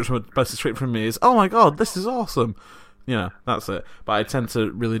 So pretty much the best straight from me is, oh my god, this is awesome. Yeah, that's it. But I tend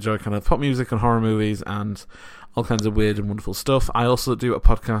to really enjoy kind of pop music and horror movies and all kinds of weird and wonderful stuff. I also do a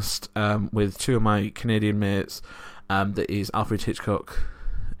podcast with 2 of my Canadian mates that is Alfred Hitchcock.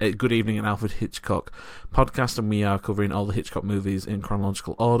 Good Evening and Alfred Hitchcock podcast, and we are covering all the Hitchcock movies in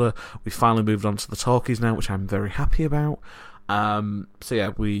chronological order. We finally moved on to the talkies now, which I'm very happy about. So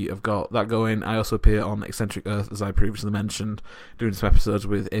yeah, we have got that going. I also appear on Eccentric Earth, as I previously mentioned, doing some episodes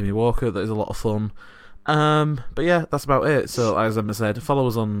with Amy Walker. That is a lot of fun. But yeah, that's about it. So as Emma said, follow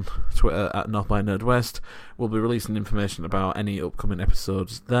us on Twitter at North by NerdWest. We'll be releasing information about any upcoming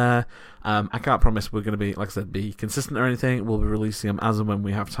episodes there. I can't promise we're going to be, like I said, be consistent or anything. We'll be releasing them as and when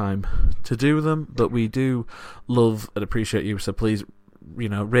we have time to do them, but we do love and appreciate you, so please,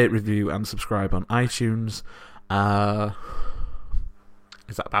 rate, review and subscribe on iTunes.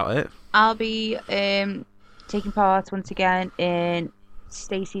 Is that about it? I'll be taking part once again in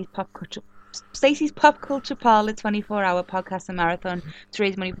Stacey's Pop Stacey's Pop Culture Parlour 24-hour podcast and marathon to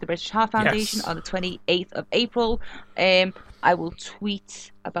raise money for the British Heart Foundation on the 28th of April. I will be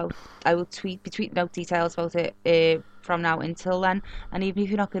tweeting out details about it from now until then. And even if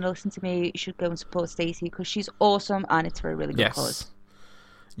you're not going to listen to me, you should go and support Stacey because she's awesome and it's for a really good cause.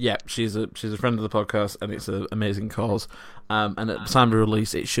 Yeah, she's a friend of the podcast and it's an amazing cause. And at the time of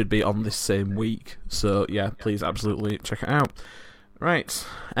release, it should be on this same week. So yeah, please absolutely check it out. Right,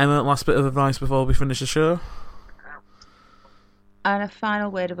 Emma, last bit of advice before we finish the show. And a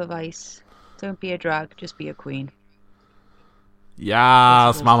final word of advice: don't be a drag, just be a queen.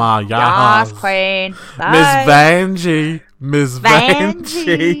 Yes, Mama, yes. Yes, queen. Bye. Miss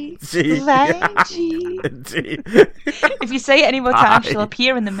Vanjie. If you say it any more times, she'll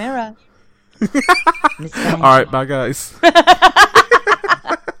appear in the mirror. All right, bye, guys.